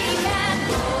where we can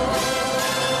go.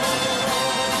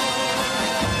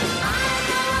 I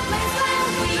know a place where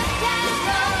we can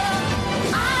go.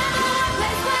 I know a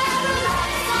place where the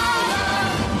lights are low.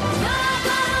 You're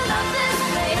gonna love this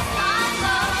place, I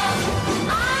know.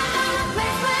 I know a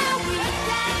place where we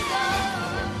can go.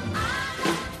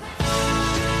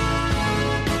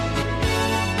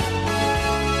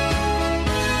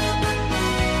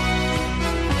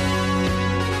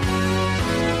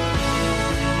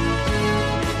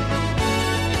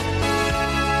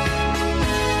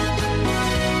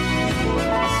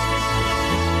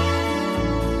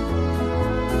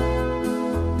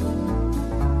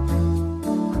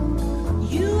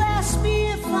 You ask me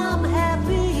if I'm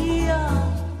happy here,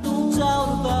 no doubt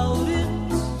about it.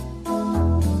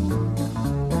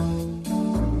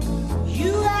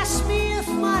 You ask me if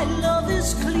my love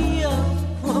is clear,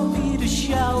 want me to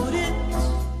shout it.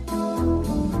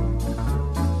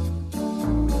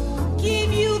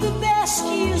 Give you the best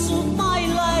years of my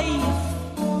life.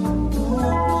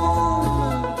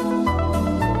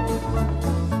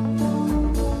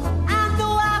 And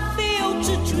though I failed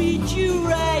to treat you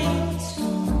right,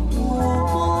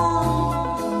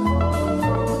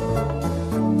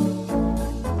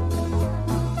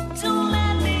 don't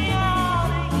let me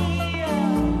out of here.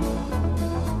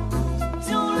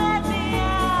 Don't let me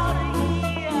out of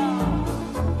here.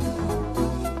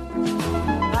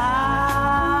 I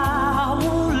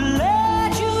won't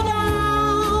let you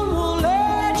down, won't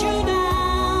let you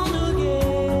down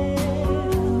again.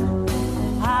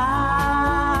 I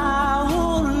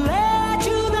won't let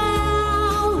you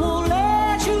down, won't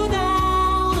let you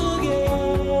down again.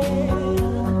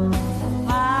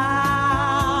 I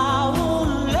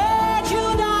won't let you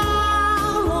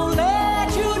down, won't let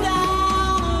you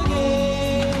down again.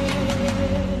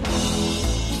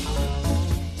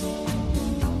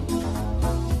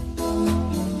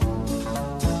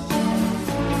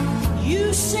 You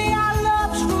say our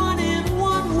love's running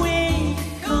one way,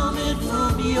 coming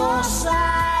from your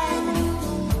side.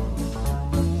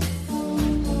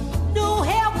 No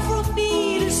help from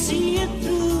me to see it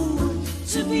through,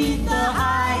 to beat the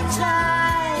high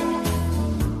tide.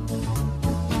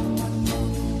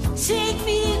 Take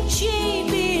me and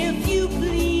chain me if you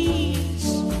please.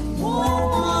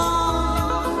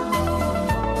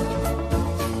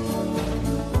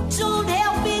 Don't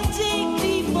help me dig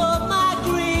deeper my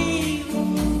grave.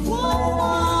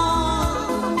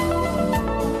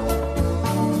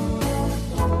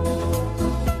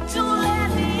 Don't let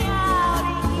me out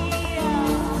of here.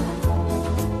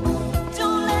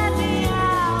 Don't let me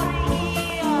out of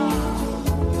here.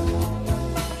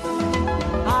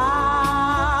 I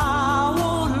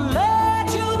won't let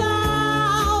you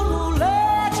down, won't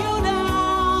let you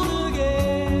down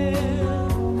again.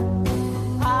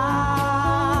 I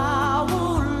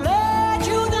won't let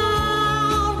you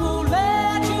down, won't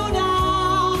let you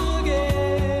down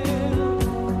again.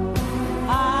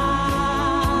 I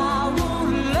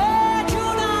won't let you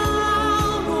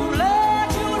down, won't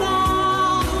let you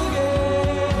down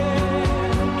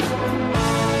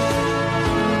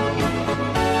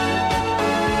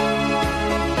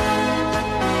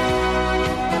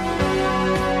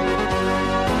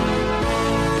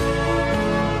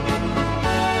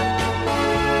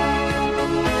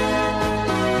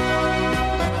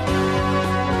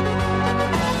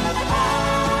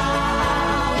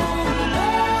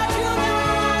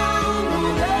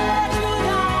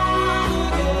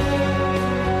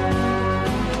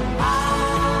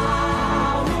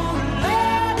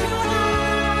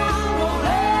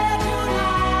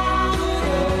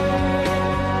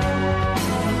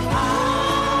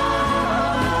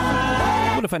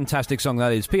What a fantastic song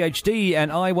that is. PhD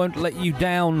and I Won't Let You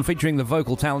Down, featuring the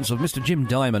vocal talents of Mr. Jim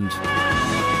Diamond.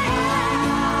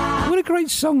 What a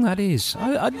great song that is.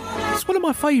 It's one of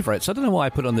my favourites. I don't know why I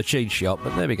put it on the Cheese Shop,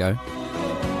 but there we go.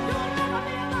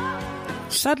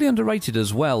 Sadly underrated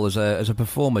as well as a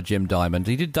performer, Jim Diamond.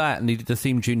 He did that and he did the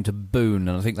theme tune to Boone,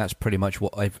 and I think that's pretty much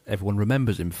what everyone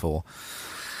remembers him for.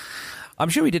 I'm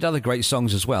sure he did other great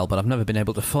songs as well, but I've never been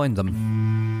able to find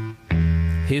them.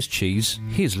 Here's Cheese,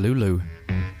 here's Lulu,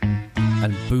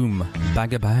 and boom,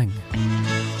 bag a bang.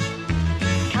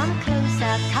 Come closer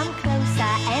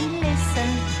and listen.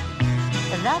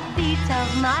 The beat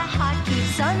of my heart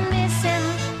keeps on missing.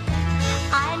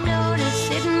 I notice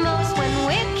it most when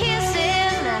we're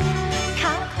kissing.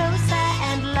 Come closer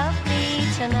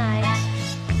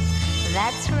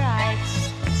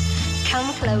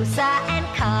come closer and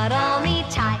cuddle me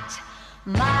tight.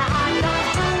 My heart goes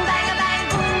boom, bang, a bang,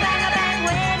 boom, bang, a bang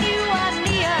when you are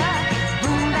near.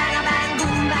 Boom, bang, a bang,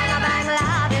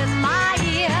 loud in my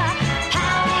ear.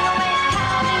 Pounding away,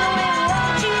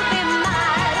 won't you be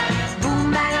mine? Boom,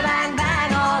 bang, a bang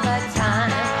all the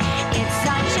time. It's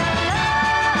such a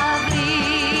lovely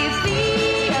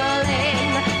feeling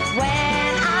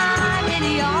when I'm in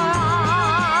your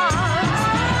arms.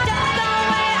 Don't go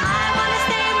away, I wanna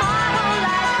stay my whole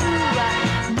life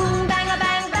through. Boom, bang, a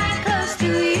bang, close to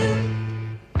you.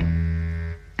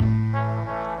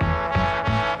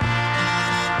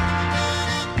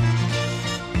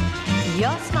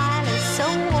 Your smile is so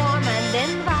warm and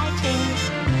inviting.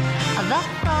 The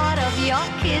thought of your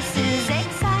kiss is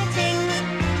exciting.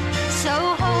 So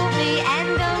hold me and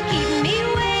don't keep me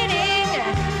waiting.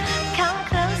 Come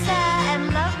closer and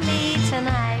love me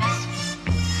tonight.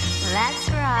 That's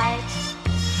right.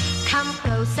 Come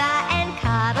closer and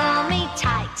cuddle me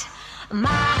tight.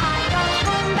 My heart goes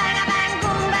boom, bang, a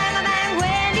bang,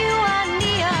 when you are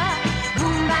near.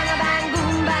 Boom, bang,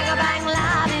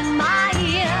 loud in my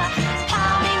ear.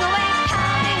 Pounding away,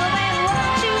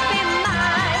 won't you be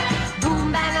mine? Boom,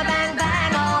 bang,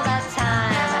 all the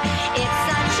time. It's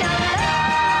such a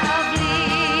lovely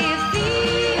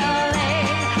feeling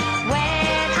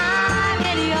when I'm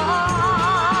in your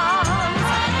arms.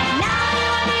 Now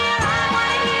you're near, I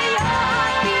wanna hear your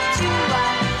heartbeat too.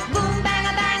 Boom, bang, I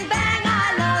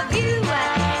love you.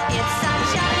 It's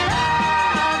such a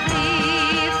lovely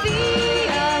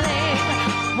feeling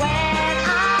when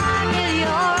I'm in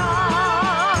your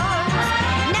arms.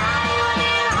 Now you're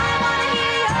near, I wanna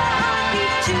hear your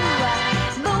heartbeat too.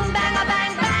 Boom, bang,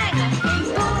 boom, bang,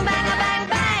 boom, bang,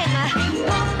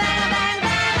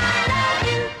 I love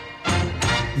you.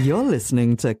 You're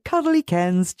listening to Cuddly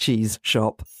Ken's Cheese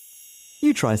Shop.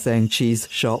 You try saying cheese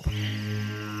shop.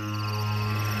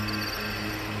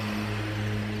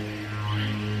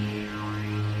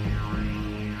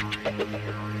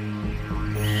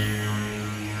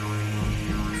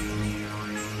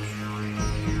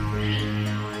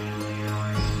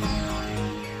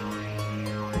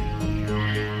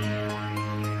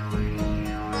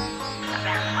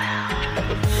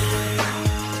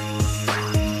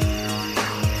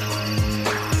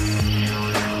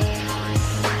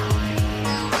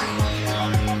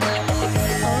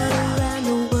 All around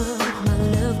the world, my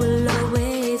love will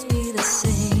always be the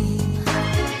same.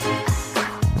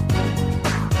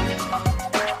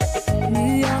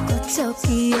 New York or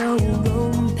Tokyo,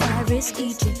 Rome, Paris,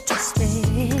 Egypt or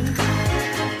Spain.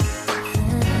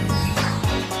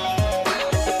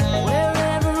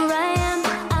 Wherever I am,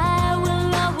 I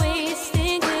will always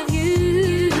think of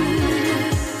you.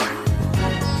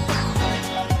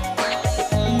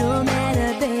 No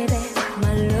matter, baby,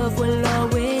 my love will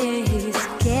always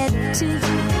get to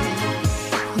you.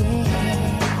 Yeah,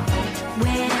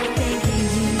 when I think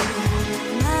of you,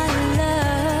 my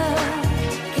love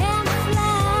can fly.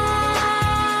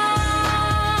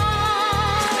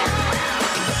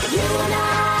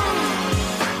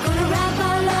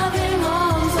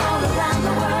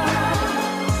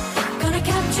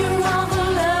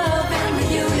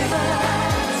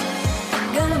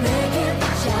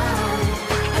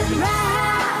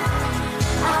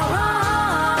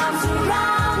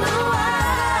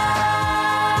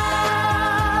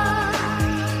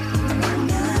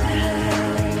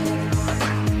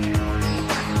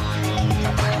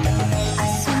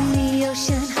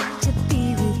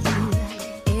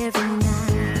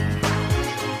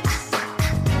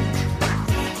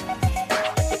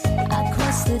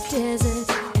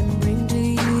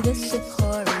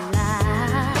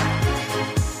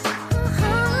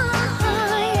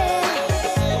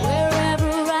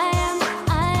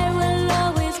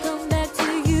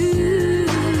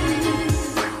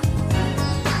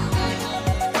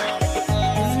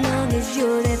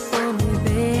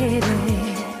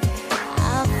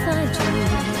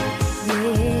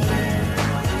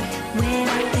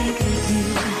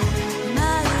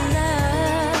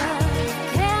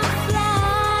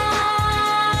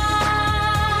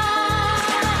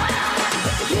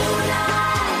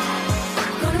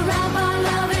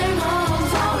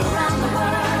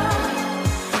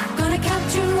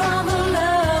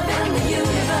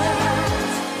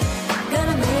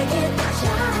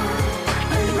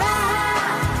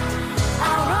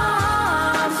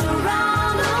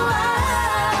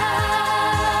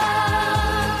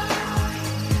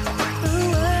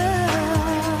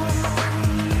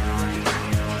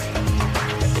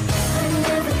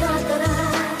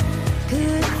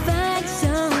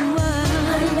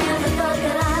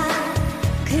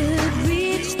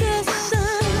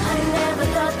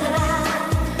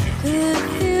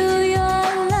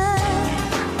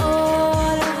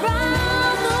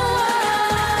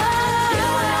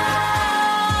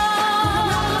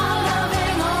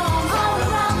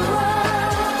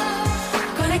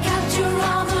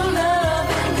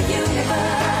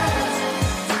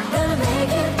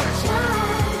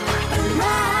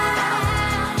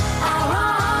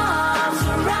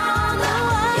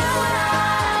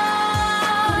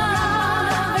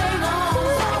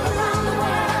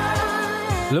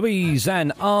 Louise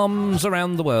and Arms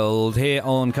Around the World here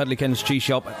on Cuddly Ken's Cheese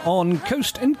Shop on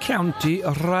Coast and County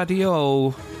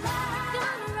Radio.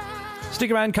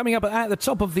 Stick around. Coming up at the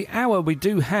top of the hour, we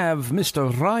do have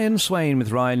Mr. Ryan Swain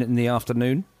with Ryan in the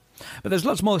afternoon. But there's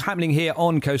lots more happening here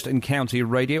on Coast and County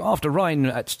Radio. After Ryan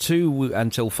at 2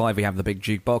 until 5, we have the Big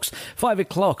Jukebox. 5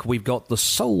 o'clock, we've got the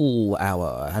Soul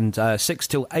Hour. And 6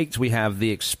 till 8, we have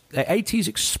the 80s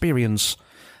Experience.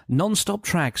 Non-stop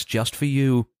tracks just for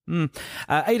you.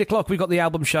 8 o'clock, we've got the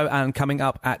album show, and coming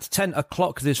up at 10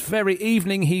 o'clock this very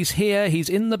evening, he's here, he's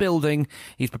in the building,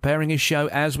 he's preparing his show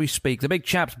as we speak. The Big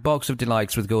Chap's Box of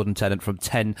Delights with Gordon Tennant from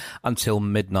 10 until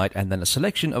midnight, and then a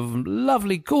selection of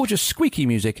lovely, gorgeous, squeaky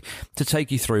music to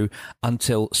take you through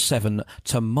until 7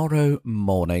 tomorrow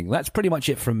morning. That's pretty much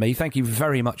it from me. Thank you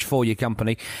very much for your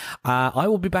company. I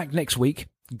will be back next week,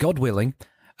 God willing,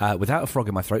 without a frog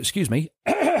in my throat. Excuse me.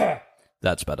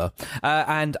 That's better.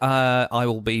 And I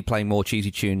will be playing more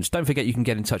cheesy tunes. Don't forget you can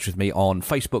get in touch with me on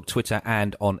Facebook, Twitter,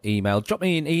 and on email. Drop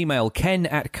me an email,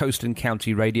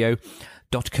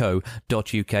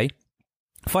 ken@coastandcountyradio.co.uk.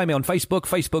 Find me on Facebook,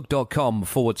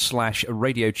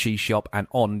 facebook.com/Radio Cheese Shop, and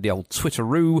on the old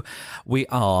Twitteroo, we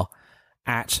are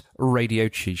at Radio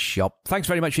Cheese Shop. Thanks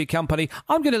very much for your company.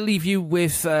 I'm going to leave you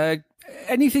with...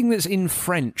 anything that's in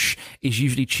French is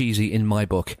usually cheesy in my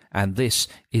book, and this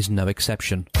is no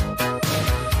exception.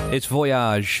 It's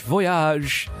Voyage,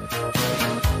 Voyage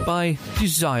by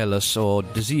Desireless or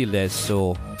Desireless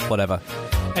or whatever.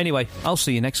 Anyway, I'll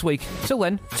see you next week. Till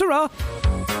then, ta-ra!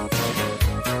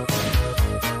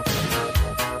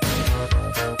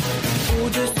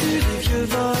 Au-dessus des vieux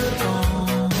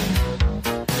volcans,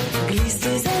 glisse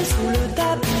tes ailes sous le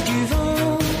tapis du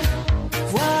vent.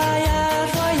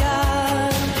 Voyage,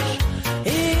 voyage,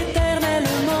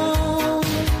 éternellement.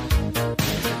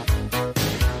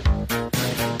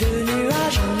 De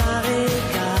nuages en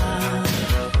marécage,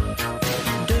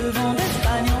 de vent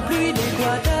d'Espagne en pluie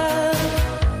d'Équateur.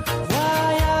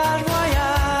 Voyage,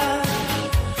 voyage,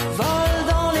 vol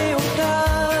dans les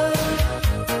hauteurs.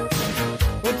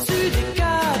 Au-dessus des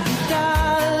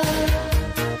capitales,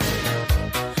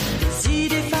 des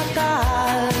idées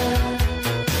fatales.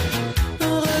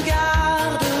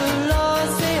 Regarde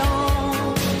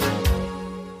l'océan.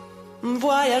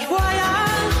 Voyage,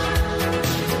 voyage,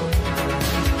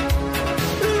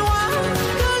 loin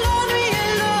de la nuit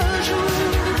et le jour.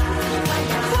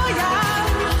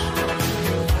 Voyage,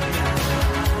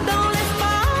 dans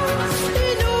l'espace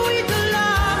inouï de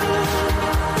l'amour.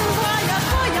 Voyage,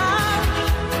 voyage,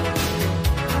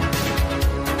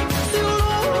 sur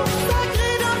l'eau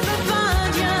sacrée d'un fleuve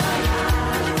indien.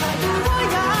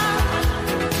 Voyage,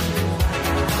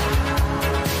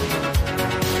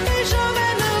 et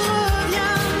jamais ne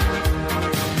reviens.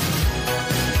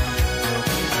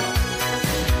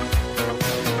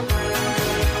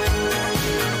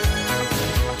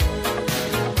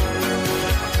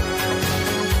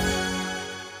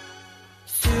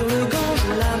 Sur le Gange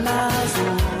ou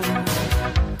l'Amazone,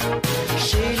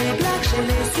 chez les Blacks, chez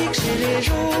les Sikhs, chez les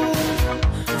Jaunes.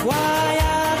 Voyage,